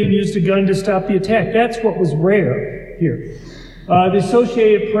civilian used a gun to stop the attack. That's what was rare here. The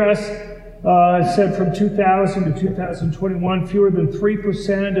Associated Press said from 2000 to 2021, fewer than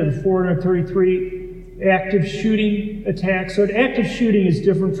 3% of the 433 active shooting attacks. So an active shooting is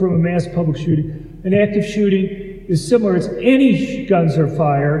different from a mass public shooting. An active shooting is similar. It's any guns are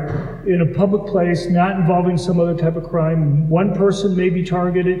fired in a public place, not involving some other type of crime. One person may be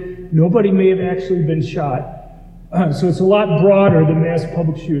targeted. Nobody may have actually been shot. So it's a lot broader than mass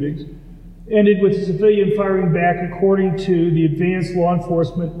public shootings. Ended with a civilian firing back, according to the Advanced Law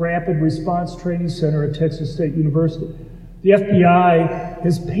Enforcement Rapid Response Training Center at Texas State University. The FBI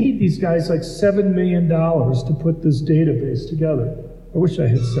has paid these guys like $7 million to put this database together. I wish I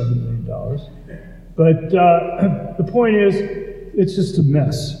had $7 million. But the point is, it's just a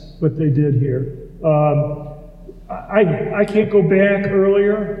mess, what they did here. I can't go back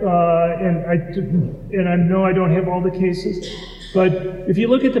earlier, and I know I don't have all the cases, but if you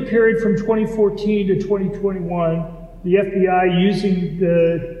look at the period from 2014 to 2021, the FBI, using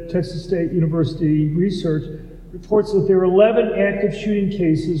the Texas State University research, reports that there are 11 active shooting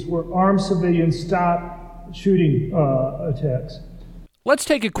cases where armed civilians stopped shooting attacks. Let's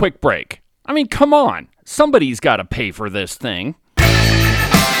take a quick break. I mean, come on. Somebody's got to pay for this thing.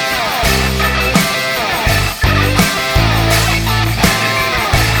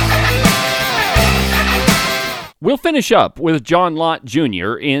 We'll finish up with John Lott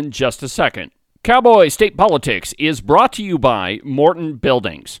Jr. in just a second. Cowboy State Politics is brought to you by Morton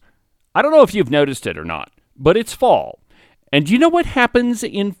Buildings. I don't know if you've noticed it or not, but it's fall. And do you know what happens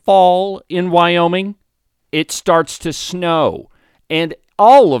in fall in Wyoming? It starts to snow. And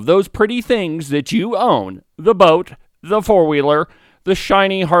all of those pretty things that you own, the boat, the four-wheeler, the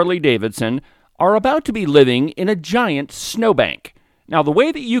shiny Harley-Davidson, are about to be living in a giant snowbank. Now, the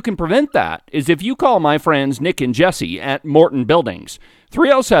way that you can prevent that is if you call my friends Nick and Jesse at Morton Buildings,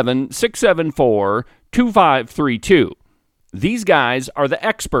 307-674-2532. These guys are the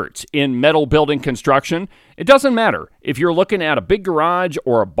experts in metal building construction. It doesn't matter if you're looking at a big garage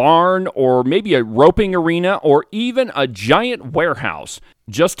or a barn or maybe a roping arena or even a giant warehouse.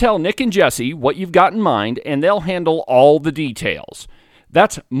 Just tell Nick and Jesse what you've got in mind and they'll handle all the details.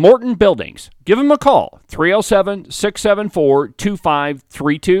 That's Morton Buildings. Give them a call,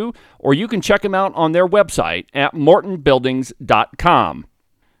 307-674-2532, or you can check them out on their website at mortonbuildings.com.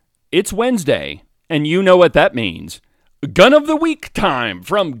 It's Wednesday, and you know what that means. Gun of the Week time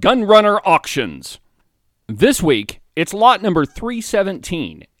from Gunrunner Auctions. This week, it's lot number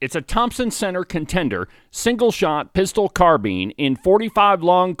 317. It's a Thompson Center Contender single-shot pistol carbine in 45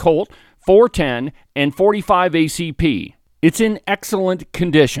 long Colt, 410, and 45 ACP. It's in excellent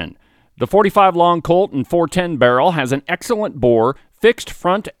condition. The 45 long Colt and 410 barrel has an excellent bore, fixed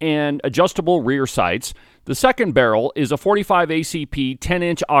front and adjustable rear sights. The second barrel is a 45 ACP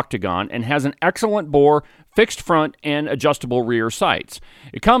 10-inch octagon and has an excellent bore, fixed front, and adjustable rear sights.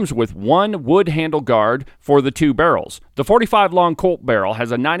 It comes with one wood handle guard for the two barrels. The 45 long Colt barrel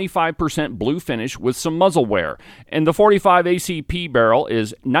has a 95% blue finish with some muzzle wear, and the 45 ACP barrel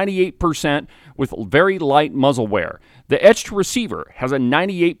is 98% with very light muzzle wear. The etched receiver has a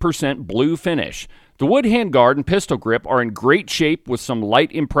 98% blue finish. The wood handguard and pistol grip are in great shape with some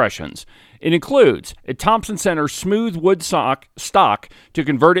light impressions. It includes a Thompson Center smooth wood stock to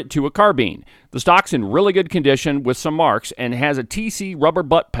convert it to a carbine. The stock's in really good condition with some marks and has a TC rubber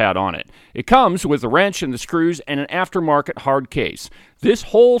butt pad on it. It comes with a wrench and the screws and an aftermarket hard case. This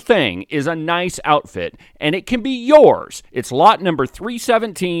whole thing is a nice outfit, and it can be yours. It's lot number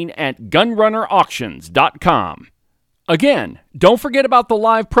 317 at gunrunnerauctions.com. Again, don't forget about the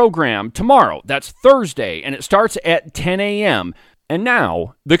live program tomorrow. That's Thursday, and it starts at 10 a.m., And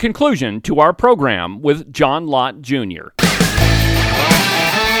now, the conclusion to our program with John Lott Jr.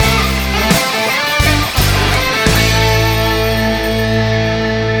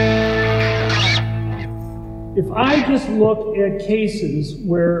 If I just look at cases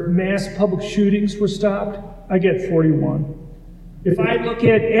where mass public shootings were stopped, I get 41. If I look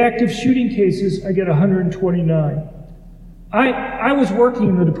at active shooting cases, I get 129. I was working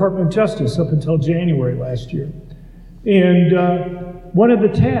in the Department of Justice up until January last year. And one of the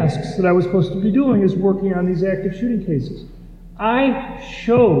tasks that I was supposed to be doing is working on these active shooting cases. I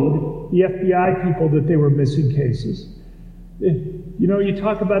showed the FBI people that they were missing cases. You know, you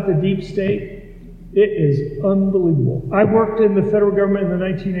talk about the deep state, it is unbelievable. I worked in the federal government in the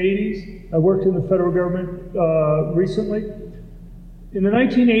 1980s. I worked in the federal government recently. In the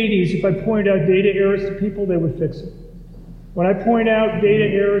 1980s, if I pointed out data errors to people, they would fix it. When I point out data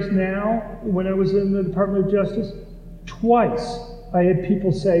errors now, when I was in the Department of Justice, twice I had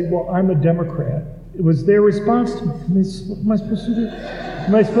people say, well, I'm a Democrat. It was their response to me. What am I supposed to do?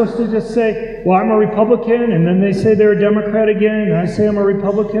 Am I supposed to just say, well, I'm a Republican, and then they say they're a Democrat again, and I say I'm a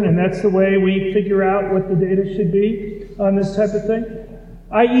Republican, and that's the way we figure out what the data should be on this type of thing?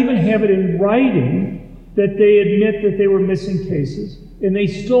 I even have it in writing that they admit that they were missing cases, and they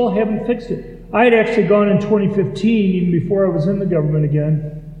still haven't fixed it. I had actually gone in 2015, even before I was in the government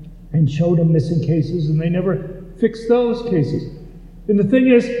again, and showed them missing cases, and they never fixed those cases. And the thing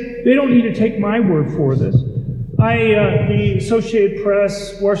is, they don't need to take my word for this. The Associated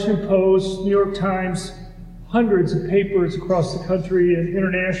Press, Washington Post, New York Times, hundreds of papers across the country and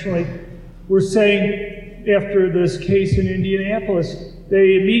internationally were saying, after this case in Indianapolis,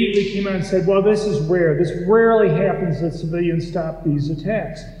 they immediately came out and said, well, this is rare. This rarely happens that civilians stop these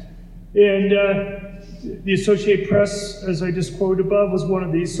attacks. And the Associated Press, as I just quoted above, was one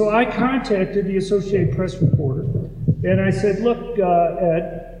of these. So I contacted the Associated Press reporter, and I said, look,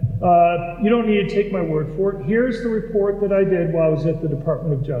 Ed, you don't need to take my word for it. Here's the report that I did while I was at the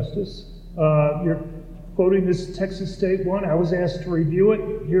Department of Justice. You're quoting this Texas State one. I was asked to review it.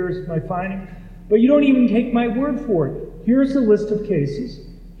 Here's my finding. But you don't even take my word for it. Here's the list of cases.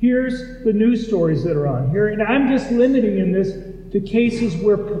 Here's the news stories that are on here. And I'm just limiting in this to cases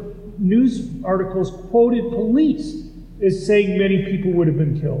where news articles quoted police as saying many people would have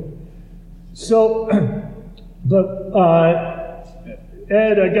been killed. So,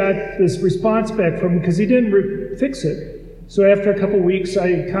 Ed, I got this response back from him because he didn't fix it. So after a couple weeks,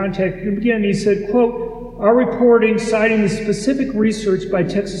 I contacted him again. He said, quote, our reporting citing the specific research by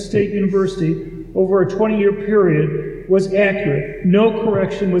Texas State University over a 20-year period was accurate. No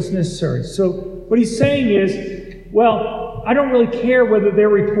correction was necessary. So what he's saying is, well, I don't really care whether their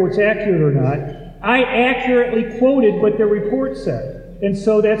report's accurate or not. I accurately quoted what their report said. And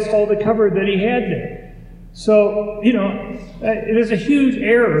so that's all the cover that he had there. So, there's a huge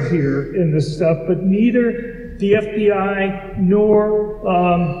error here in this stuff, but neither the FBI nor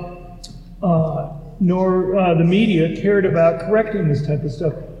the media cared about correcting this type of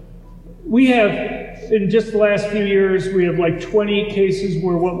stuff. We have, in just the last few years, we have like 20 cases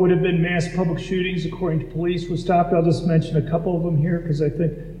where what would have been mass public shootings, according to police, were stopped. I'll just mention a couple of them here because I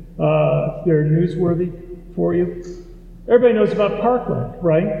think they're newsworthy for you. Everybody knows about Parkland,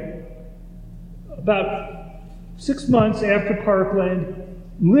 right? About 6 months after Parkland,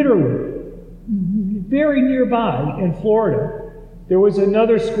 literally, very nearby in Florida, there was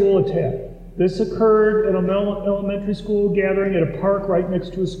another school attack. This occurred at an elementary school gathering at a park right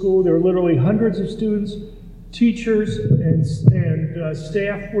next to a school. There were literally hundreds of students, teachers, and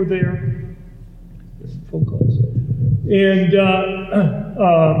staff were there. Phone calls. And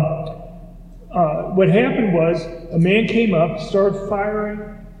what happened was a man came up, started firing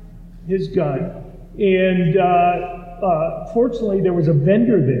his gun, and fortunately there was a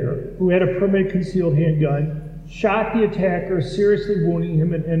vendor there who had a permanent concealed handgun, shot the attacker, seriously wounding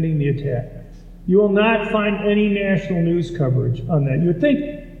him and ending the attack. You will not find any national news coverage on that. You would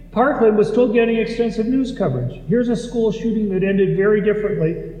think Parkland was still getting extensive news coverage. Here's a school shooting that ended very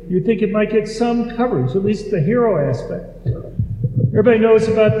differently. You'd think it might get some coverage, at least the hero aspect. Everybody knows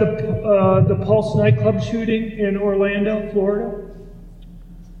about the Pulse nightclub shooting in Orlando, Florida.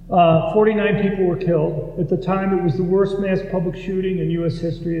 49 people were killed. At the time, it was the worst mass public shooting in U.S.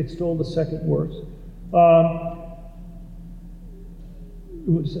 history. It's still the second worst. It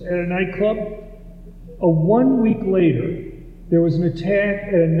was at a nightclub. 1 week later, there was an attack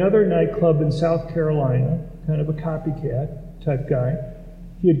at another nightclub in South Carolina, kind of a copycat type guy.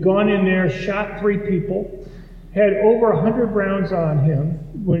 He had gone in there, shot 3 people, had over 100 rounds on him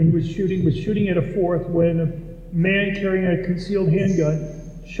when he was shooting at a 4th when a man carrying a concealed handgun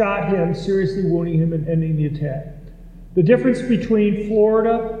shot him, seriously wounding him and ending the attack. The difference between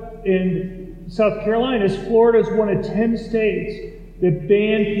Florida and South Carolina is Florida is one of 10 states that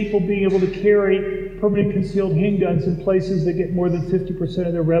ban people being able to carry permanent concealed handguns in places that get more than 50%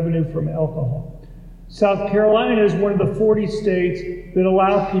 of their revenue from alcohol. South Carolina is one of the 40 states that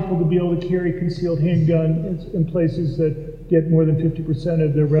allow people to be able to carry concealed handgun in places that get more than 50%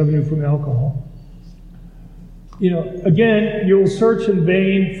 of their revenue from alcohol. Again, you'll search in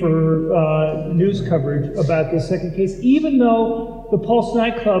vain for news coverage about this second case, even though the Pulse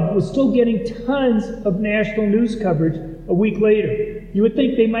nightclub was still getting tons of national news coverage a week later. You would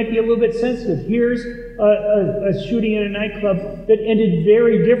think they might be a little bit sensitive. Here's a shooting in a nightclub that ended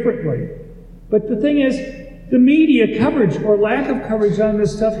very differently. But the thing is, the media coverage or lack of coverage on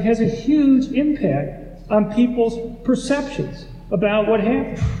this stuff has a huge impact on people's perceptions about what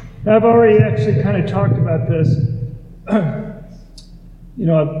happened. Now, I've already actually kind of talked about this.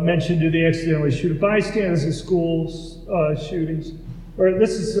 I've mentioned, do they accidentally shoot bystanders in schools shootings? Or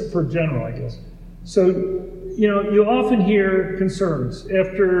this is for general, I guess. So, you often hear concerns.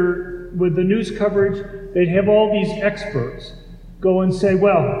 With the news coverage, they'd have all these experts go and say,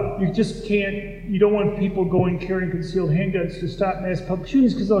 well, you don't want people carrying concealed handguns to stop mass public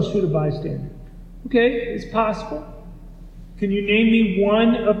shootings because they'll shoot a bystander. Okay, it's possible. Can you name me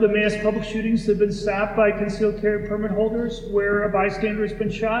one of the mass public shootings that have been stopped by concealed carry permit holders where a bystander has been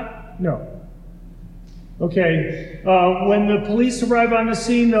shot? No. Okay, when the police arrive on the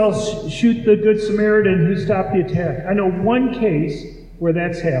scene, they'll shoot the Good Samaritan who stopped the attack. I know one case where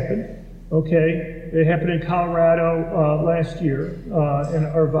that's happened. Okay, it happened in Colorado last year, in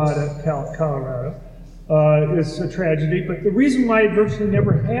Arvada, Colorado. It's a tragedy, but the reason why it virtually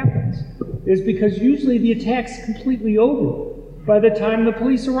never happens is because usually the attack's completely over by the time the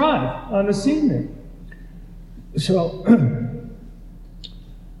police arrive on the scene there. So,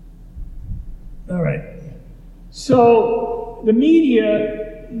 all right. So the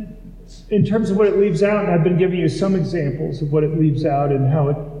media, in terms of what it leaves out, and I've been giving you some examples of what it leaves out and how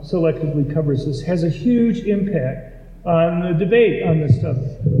it selectively covers this, has a huge impact on the debate on this stuff.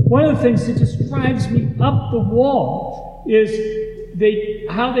 One of the things that just drives me up the wall is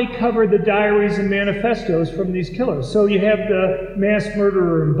how they cover the diaries and manifestos from these killers. So you have the mass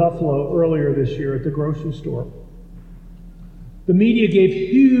murderer in Buffalo earlier this year at the grocery store. The media gave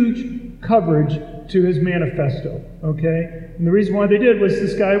huge coverage to his manifesto, okay? And the reason why they did was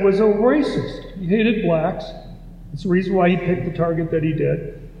this guy was a racist. He hated blacks. That's the reason why he picked the target that he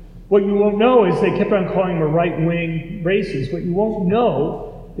did. What you won't know is they kept on calling him a right-wing racist. What you won't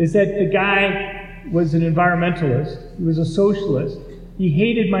know is that the guy was an environmentalist. He was a socialist. He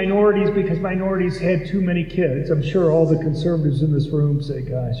hated minorities because minorities had too many kids. I'm sure all the conservatives in this room say,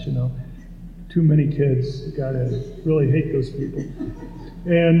 gosh, too many kids. Gotta really hate those people.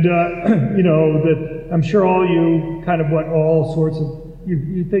 And, that I'm sure all you kind of want all sorts of,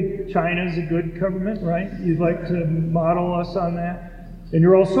 you think China's a good government, right? You'd like to model us on that. And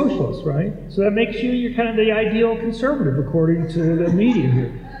you're all socialists, right? So that makes you're kind of the ideal conservative, according to the media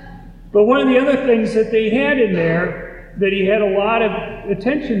here. But one of the other things that they had in there that he had a lot of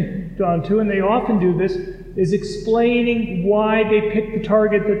attention drawn to, and they often do this, is explaining why they picked the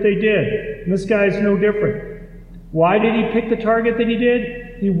target that they did. And this guy's no different. Why did he pick the target that he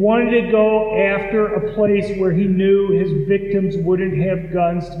did? He wanted to go after a place where he knew his victims wouldn't have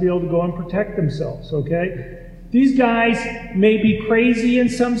guns to be able to go and protect themselves, okay? These guys may be crazy in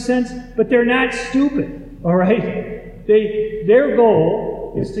some sense, but they're not stupid, all right? Their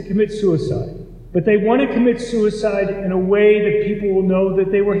goal is to commit suicide. But they want to commit suicide in a way that people will know that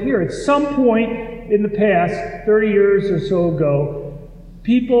they were here. At some point in the past, 30 years or so ago,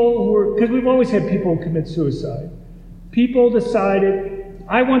 people who were, because we've always had people commit suicide, people decided,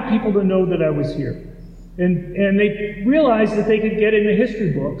 I want people to know that I was here. And they realized that they could get in the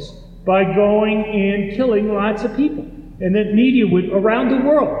history books by going and killing lots of people. And that media would, around the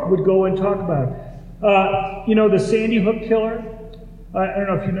world, would go and talk about it. The Sandy Hook killer, I don't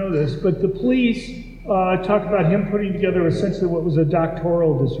know if you know this, but the police talk about him putting together essentially what was a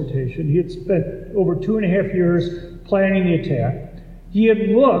doctoral dissertation. He had spent over 2.5 years planning the attack. He had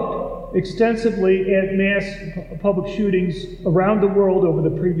looked extensively at mass public shootings around the world over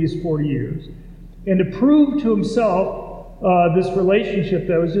the previous 40 years. And to prove to himself this relationship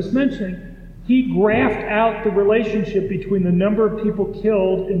that I was just mentioning, he graphed out the relationship between the number of people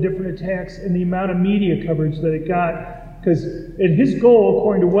killed in different attacks and the amount of media coverage that it got. Because his goal,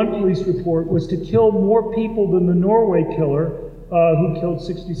 according to one police report, was to kill more people than the Norway killer, who killed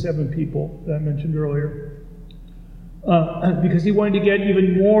 67 people that I mentioned earlier, because he wanted to get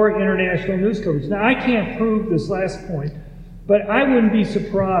even more international news coverage. Now, I can't prove this last point, but I wouldn't be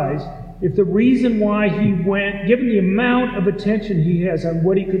surprised if the reason why he went, given the amount of attention he has on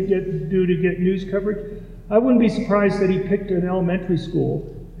what he could do to get news coverage, I wouldn't be surprised that he picked an elementary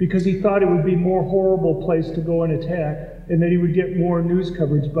school because he thought it would be a more horrible place to go and attack, and that he would get more news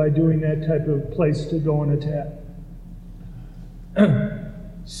coverage by doing that type of place to go and attack.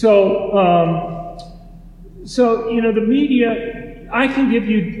 So the media, I can give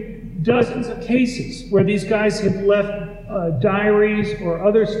you dozens of cases where these guys have left diaries or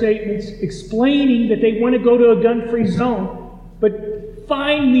other statements explaining that they want to go to a gun-free zone, but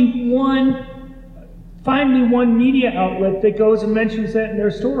find me one media outlet that goes and mentions that in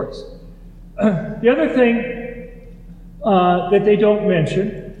their stories. The other thing that they don't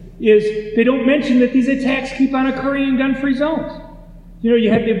mention is they don't mention that these attacks keep on occurring in gun-free zones. You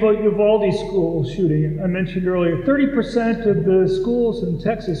had the Uvalde school shooting I mentioned earlier. 30% of the schools in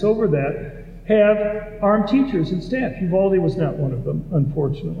Texas over that have armed teachers and staff. Uvalde was not one of them,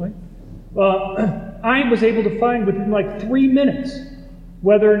 unfortunately. I was able to find within like 3 minutes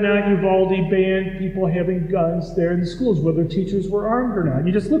whether or not Uvalde banned people having guns there in the schools, whether teachers were armed or not.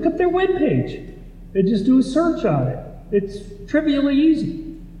 You just look up their webpage and just do a search on it. It's trivially easy.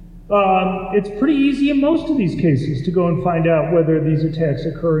 It's pretty easy in most of these cases to go and find out whether these attacks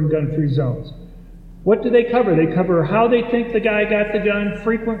occur in gun-free zones. What do they cover? They cover how they think the guy got the gun.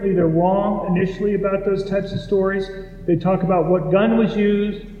 Frequently they're wrong initially about those types of stories. They talk about what gun was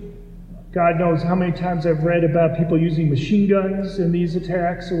used. God knows how many times I've read about people using machine guns in these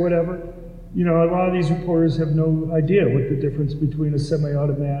attacks or whatever. A lot of these reporters have no idea what the difference between a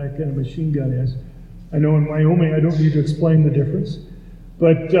semi-automatic and a machine gun is. I know in Wyoming I don't need to explain the difference.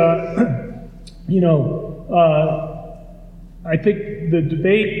 But, I think the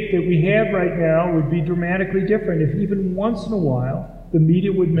debate that we have right now would be dramatically different if even once in a while the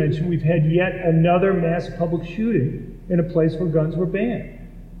media would mention we've had yet another mass public shooting in a place where guns were banned.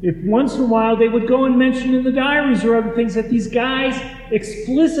 If once in a while they would go and mention in the diaries or other things that these guys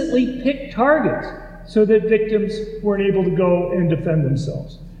explicitly picked targets so that victims weren't able to go and defend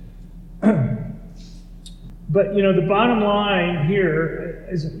themselves. But, the bottom line here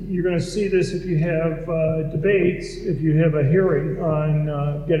is you're going to see this if you have debates, if you have a hearing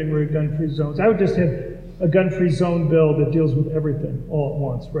on getting rid of gun-free zones. I would just have a gun-free zone bill that deals with everything all at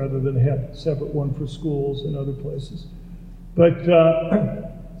once rather than have a separate one for schools and other places. But,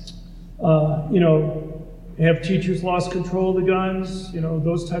 have teachers lost control of the guns,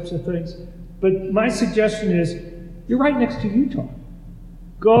 those types of things. But my suggestion is, you're right next to Utah.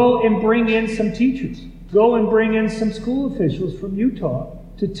 Go and bring in some teachers. Go and bring in some school officials from Utah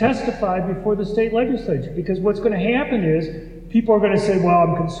to testify before the state legislature. Because what's going to happen is people are going to say, well,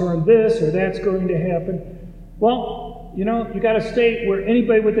 I'm concerned this or that's going to happen. Well, you got a state where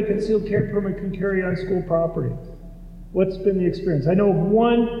anybody with a concealed carry permit can carry on school property. What's been the experience? I know of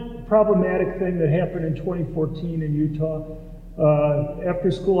one problematic thing that happened in 2014 in Utah.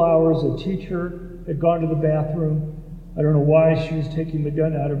 After school hours, a teacher had gone to the bathroom. I don't know why she was taking the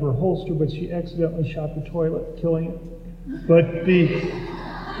gun out of her holster, but she accidentally shot the toilet, killing it. But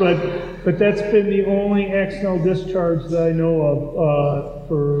that's been the only accidental discharge that I know of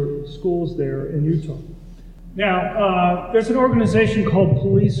for schools there in Utah. Now, there's an organization called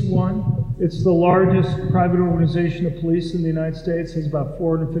Police One. It's the largest private organization of police in the United States. It has about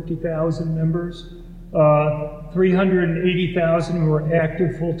 450,000 members. 380,000 who are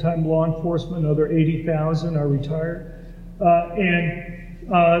active full-time law enforcement. Another 80,000 are retired.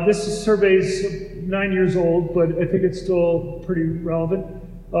 This survey is 9 years old, but I think it's still pretty relevant.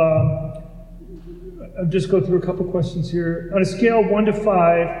 I'll just go through a couple questions here. On a scale of 1 to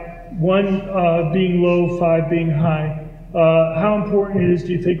 5, 1 being low, 5 being high, how important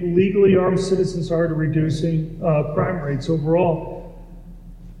do you think legally armed citizens are to reducing crime rates overall?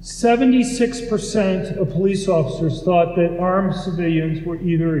 76% of police officers thought that armed civilians were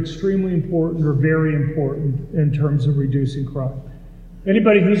either extremely important or very important in terms of reducing crime.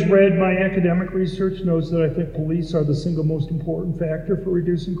 Anybody who's read my academic research knows that I think police are the single most important factor for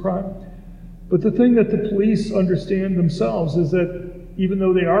reducing crime. But the thing that the police understand themselves is that even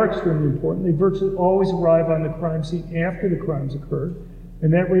though they are extremely important, they virtually always arrive on the crime scene after the crimes occurred.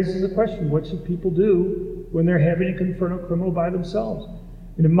 And that raises the question, what should people do when they're having to confront a criminal by themselves?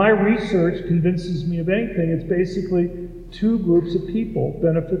 And if my research convinces me of anything, it's basically 2 groups of people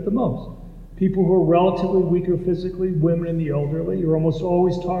benefit the most. People who are relatively weaker physically, women and the elderly. You're almost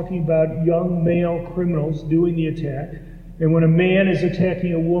always talking about young male criminals doing the attack. And when a man is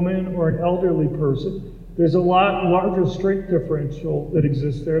attacking a woman or an elderly person, there's a lot larger strength differential that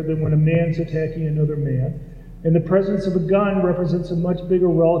exists there than when a man's attacking another man. And the presence of a gun represents a much bigger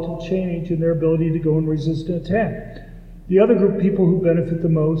relative change in their ability to go and resist an attack. The other group of people who benefit the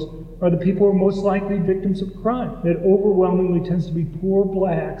most are the people who are most likely victims of crime. That overwhelmingly tends to be poor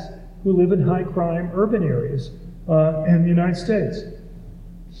blacks who live in high crime urban areas in the United States.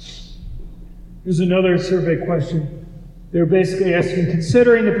 Here's another survey question. They're basically asking,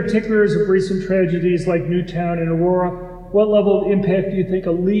 considering the particulars of recent tragedies like Newtown and Aurora, what level of impact do you think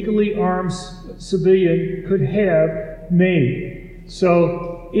a legally armed civilian could have made?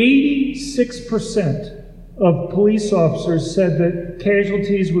 So 86% of police officers said that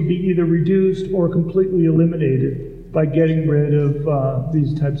casualties would be either reduced or completely eliminated by getting rid of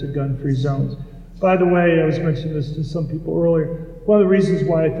these types of gun-free zones. By the way, I was mentioning this to some people earlier, one of the reasons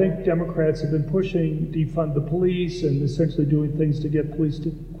why I think Democrats have been pushing defund the police and essentially doing things to get police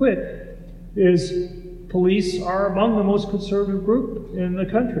to quit is police are among the most conservative group in the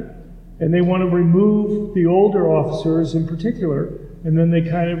country. And they want to remove the older officers in particular, and then they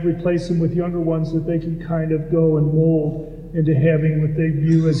kind of replace them with younger ones that they can kind of go and mold into having what they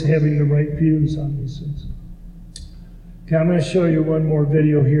view as having the right views on these things. Okay, I'm going to show you one more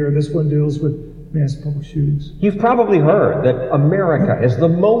video here. This one deals with mass public shootings. You've probably heard that America has the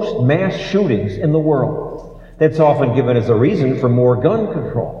most mass shootings in the world. That's often given as a reason for more gun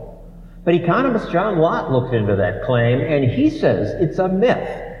control. But economist John Lott looked into that claim, and he says it's a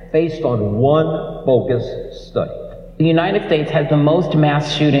myth based on one bogus study. The United States has the most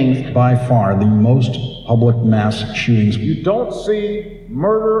mass shootings. By far, the most public mass shootings. You don't see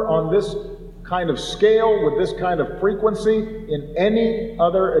murder on this kind of scale with this kind of frequency in any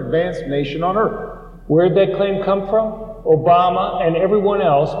other advanced nation on earth. Where'd that claim come from? Obama and everyone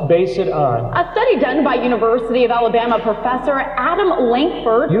else base it on a study done by University of Alabama professor Adam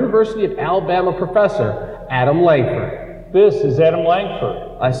Lankford. University of Alabama professor Adam Lankford. This is Adam Lankford.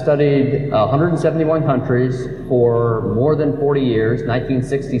 I studied 171 countries for more than 40 years,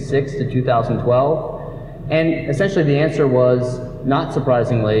 1966 to 2012. And essentially the answer was, not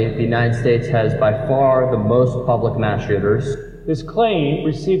surprisingly, the United States has by far the most public mass shooters. This claim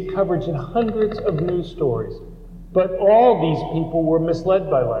received coverage in hundreds of news stories, but all these people were misled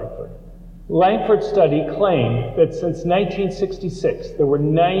by Lankford. Lankford's study claimed that since 1966, there were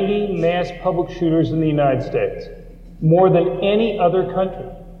 90 mass public shooters in the United States, more than any other country.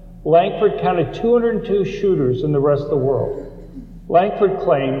 Lankford counted 202 shooters in the rest of the world. Lankford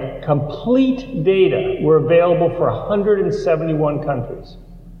claimed complete data were available for 171 countries.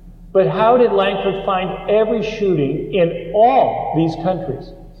 But how did Lankford find every shooting in all these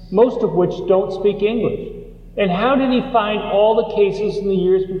countries, most of which don't speak English? And how did he find all the cases in the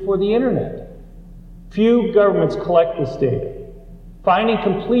years before the internet? Few governments collect this data. Finding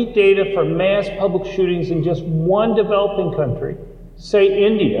complete data for mass public shootings in just one developing country, say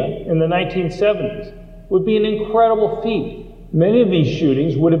India in the 1970s, would be an incredible feat. Many of these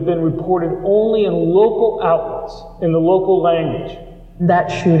shootings would have been reported only in local outlets, in the local language. That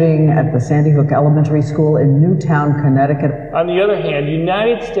shooting at the Sandy Hook Elementary School in Newtown, Connecticut. On the other hand,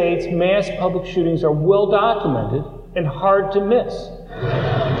 United States mass public shootings are well documented and hard to miss.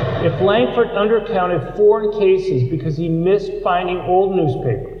 If Lankford undercounted foreign cases because he missed finding old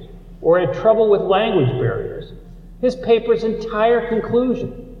newspapers or had trouble with language barriers, his paper's entire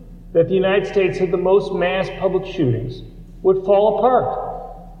conclusion that the United States had the most mass public shootings would fall apart.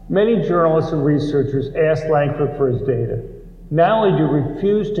 Many journalists and researchers asked Lankford for his data. Not only do he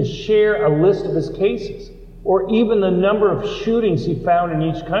refuse to share a list of his cases, or even the number of shootings he found in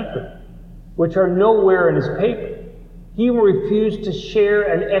each country, which are nowhere in his paper, he refused to share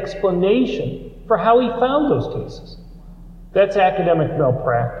an explanation for how he found those cases. That's academic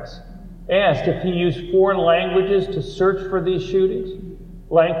malpractice. Asked if he used foreign languages to search for these shootings,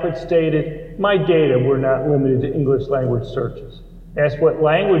 Lankford stated, "My data were not limited to English language searches." Asked what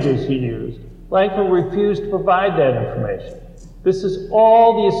languages he used, Lankford refused to provide that information. "This is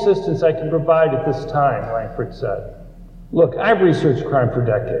all the assistance I can provide at this time," Lankford said. Look, I've researched crime for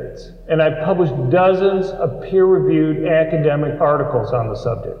decades, and I've published dozens of peer-reviewed academic articles on the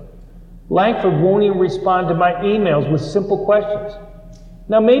subject. Lankford won't even respond to my emails with simple questions.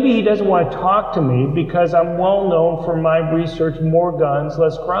 Now, maybe he doesn't want to talk to me because I'm well known for my research, More Guns,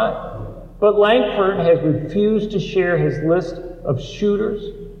 Less Crime. But Lankford has refused to share his list of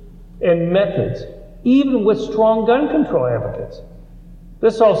shooters and methods, even with strong gun control advocates.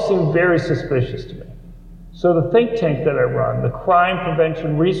 This all seemed very suspicious to me. So the think tank that I run, the Crime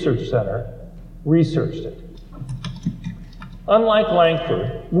Prevention Research Center, researched it. Unlike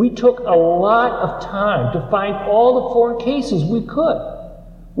Lankford, we took a lot of time to find all the foreign cases we could.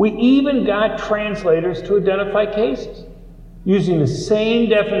 We even got translators to identify cases. Using the same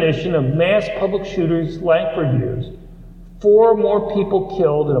definition of mass public shooters Lankford used, 4 more people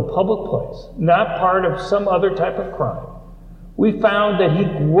killed in a public place, not part of some other type of crime. We found that he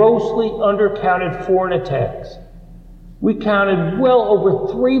grossly undercounted foreign attacks. We counted well over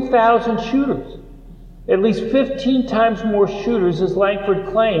 3,000 shooters, at least 15 times more shooters as Lankford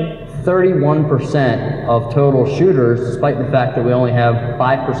claimed. 31% of total shooters, despite the fact that we only have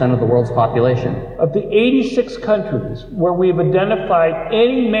 5% of the world's population. Of the 86 countries where we have identified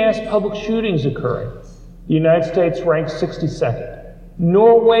any mass public shootings occurring, the United States ranks 62nd.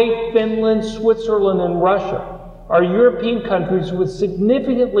 Norway, Finland, Switzerland, and Russia are European countries with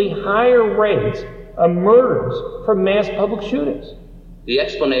significantly higher rates of murders from mass public shootings. The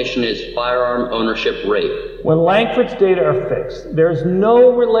explanation is firearm ownership rate. When Lankford's data are fixed, there's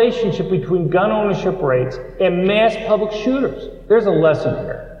no relationship between gun ownership rates and mass public shooters. There's a lesson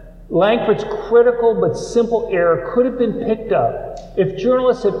here. Lankford's critical but simple error could have been picked up if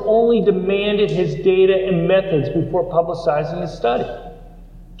journalists had only demanded his data and methods before publicizing his study.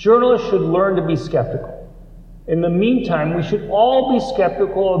 Journalists should learn to be skeptical. In the meantime, we should all be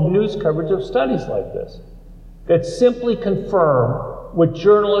skeptical of news coverage of studies like this that simply confirm what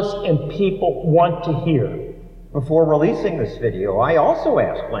journalists and people want to hear. Before releasing this video, I also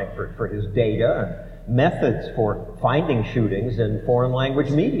asked Lankford for his data and methods for finding shootings in foreign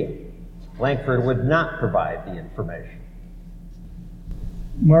language media. Lankford would not provide the information.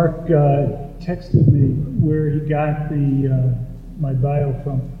 Mark texted me where he got my bio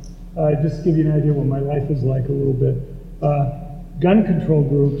from. Just to give you an idea what my life is like a little bit. Gun control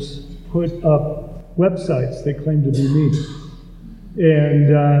groups put up websites that claim to be me. And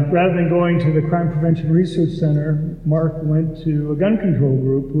rather than going to the Crime Prevention Research Center, Mark went to a gun control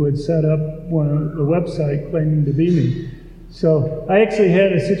group who had set up the website claiming to be me. So I actually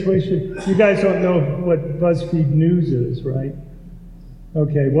had a situation. You guys don't know what BuzzFeed News is, right?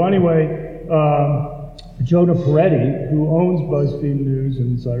 Okay, well anyway, Jonah Peretti, who owns BuzzFeed News,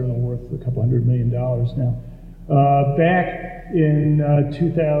 and it's, I don't know, worth a couple $100 million now, back in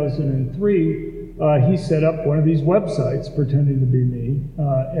 2003, he set up one of these websites pretending to be me,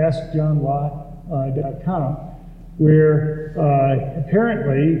 AskJohnLott.com, where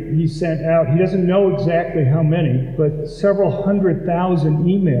apparently he sent out, he doesn't know exactly how many, but several 100,000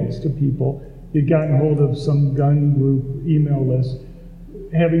 emails to people. He'd gotten hold of some gun group email list,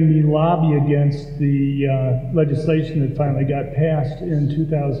 having me lobby against the legislation that finally got passed in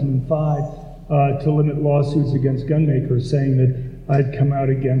 2005 to limit lawsuits against gun makers, saying that I'd come out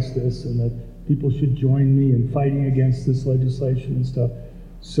against this and that people should join me in fighting against this legislation and stuff.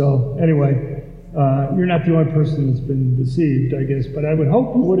 So anyway, you're not the only person that's been deceived, I guess, but I would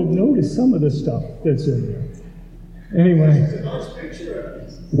hope you would have noticed some of the stuff that's in there. Anyway,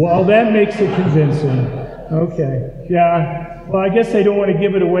 well, that makes it convincing. Okay, yeah. Well, I guess they don't want to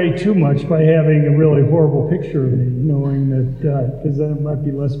give it away too much by having a really horrible picture of me, knowing that, because then it might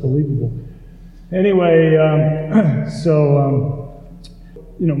be less believable. Anyway,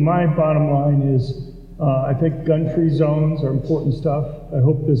 my bottom line is I think gun-free zones are important stuff. I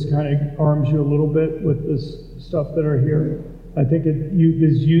hope this kind of arms you a little bit with this stuff that are here. I think it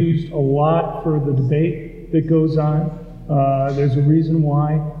is used a lot for the debate that goes on. There's a reason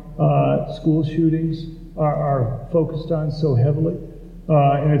why school shootings are focused on so heavily.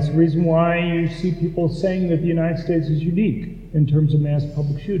 And it's the reason why you see people saying that the United States is unique in terms of mass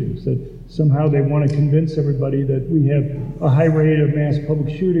public shootings, that somehow they want to convince everybody that we have a high rate of mass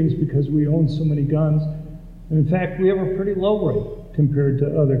public shootings because we own so many guns. And in fact, we have a pretty low rate compared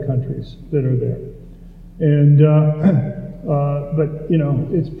to other countries that are there. And, but,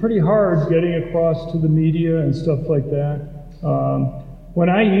 it's pretty hard getting across to the media and stuff like that. When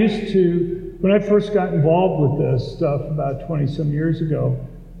I first got involved with this stuff about 20-some years ago,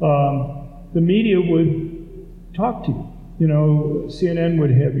 the media would talk to you. CNN would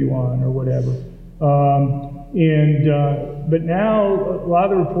have you on or whatever. But now a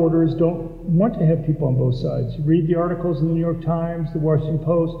lot of the reporters don't want to have people on both sides. You read the articles in the New York Times, the Washington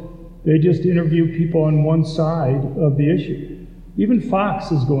Post, they just interview people on one side of the issue. Even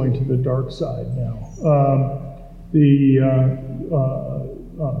Fox is going to the dark side now.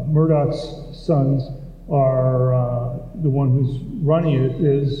 Murdoch's sons are, the one who's running it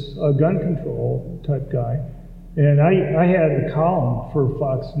is a gun control type guy. And I had a column for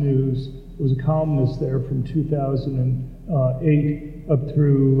Fox News. It was a columnist there from 2008 up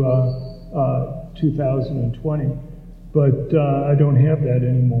through 2020. But I don't have that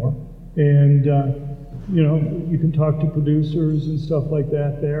anymore. And, you can talk to producers and stuff like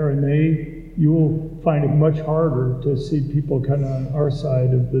that there, and you will find it much harder to see people kind of on our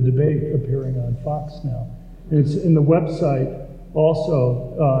side of the debate appearing on Fox now. And the website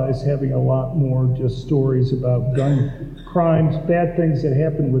also is having a lot more just stories about gun crimes, bad things that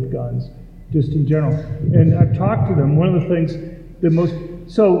happen with guns, just in general. And I've talked to them. One of the things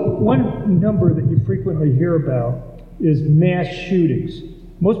one number that you frequently hear about is mass shootings.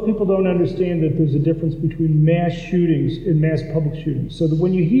 Most people don't understand that there's a difference between mass shootings and mass public shootings. So that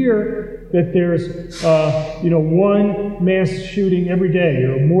when you hear that there's, one mass shooting every day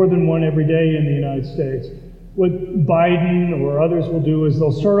or more than one every day in the United States, what Biden or others will do is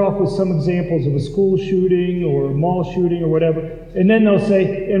they'll start off with some examples of a school shooting or a mall shooting or whatever, and then they'll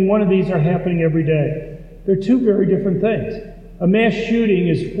say, and one of these are happening every day. They're two very different things. A mass shooting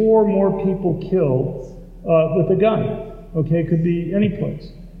is 4 more people killed with a gun. Okay, it could be any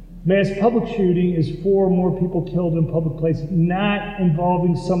place. Mass public shooting is 4 more people killed in public places, not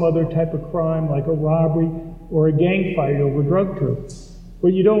involving some other type of crime like a robbery or a gang fight over drug turf.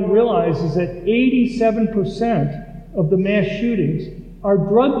 What you don't realize is that 87% of the mass shootings are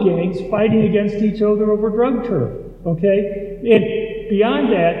drug gangs fighting against each other over drug turf. Okay, and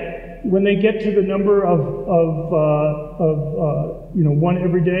beyond that, when they get to the number of one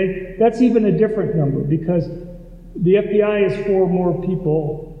every day, that's even a different number because the FBI is 4 more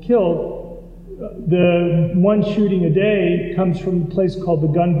people killed. The one shooting a day comes from a place called the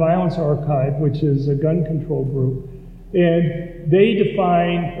Gun Violence Archive, which is a gun control group. And they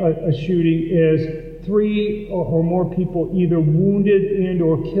define a shooting as 3 or more people either wounded and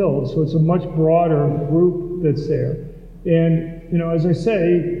or killed. So it's a much broader group that's there. And, as I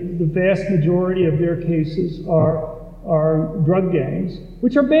say, the vast majority of their cases are drug gangs,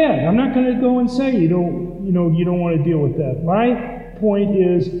 which are bad. I'm not going to go and say you don't want to deal with that. My point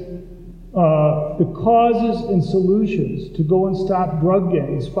is the causes and solutions to go and stop drug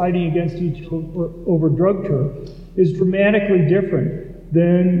gangs fighting against each other over drug turf is dramatically different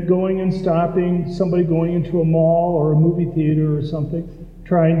than going and stopping somebody going into a mall or a movie theater or something,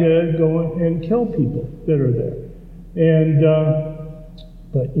 trying to go and kill people that are there. And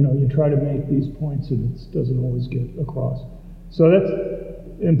but you try to make these points and it doesn't always get across. So that's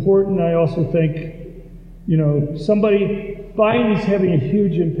important. I also think, Biden is having a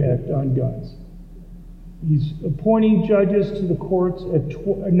huge impact on guns. He's appointing judges to the courts,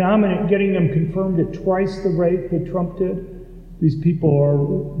 getting them confirmed at twice the rate that Trump did. These people are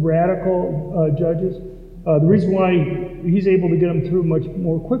radical judges. The reason why he's able to get them through much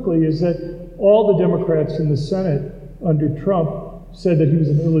more quickly is that all the Democrats in the Senate under Trump said that he was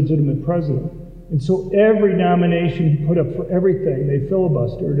an illegitimate president. And so every nomination he put up for everything, they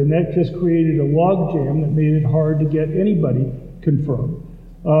filibustered, and that just created a logjam that made it hard to get anybody confirmed.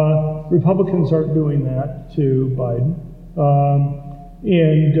 Republicans aren't doing that to Biden.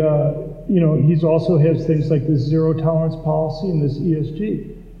 He's also has things like this zero tolerance policy and this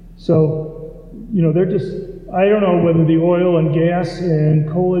ESG. So, they're just, I don't know whether the oil and gas and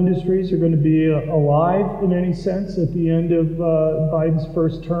coal industries are going to be alive in any sense at the end of Biden's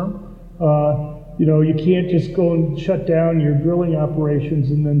first term. You can't just go and shut down your drilling operations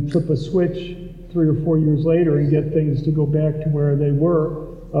and then flip a switch 3 or 4 years later and get things to go back to where they were.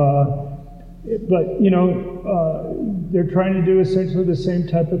 But they're trying to do essentially the same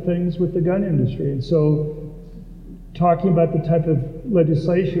type of things with the gun industry. And so talking about the type of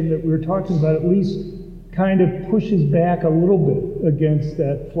legislation that we were talking about at least kind of pushes back a little bit against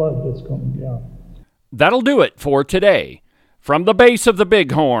that flood that's coming down. That'll do it for today. From the base of the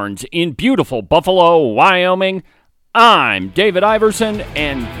Bighorns in beautiful Buffalo, Wyoming, I'm David Iverson,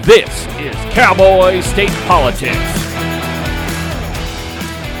 and this is Cowboy State Politics.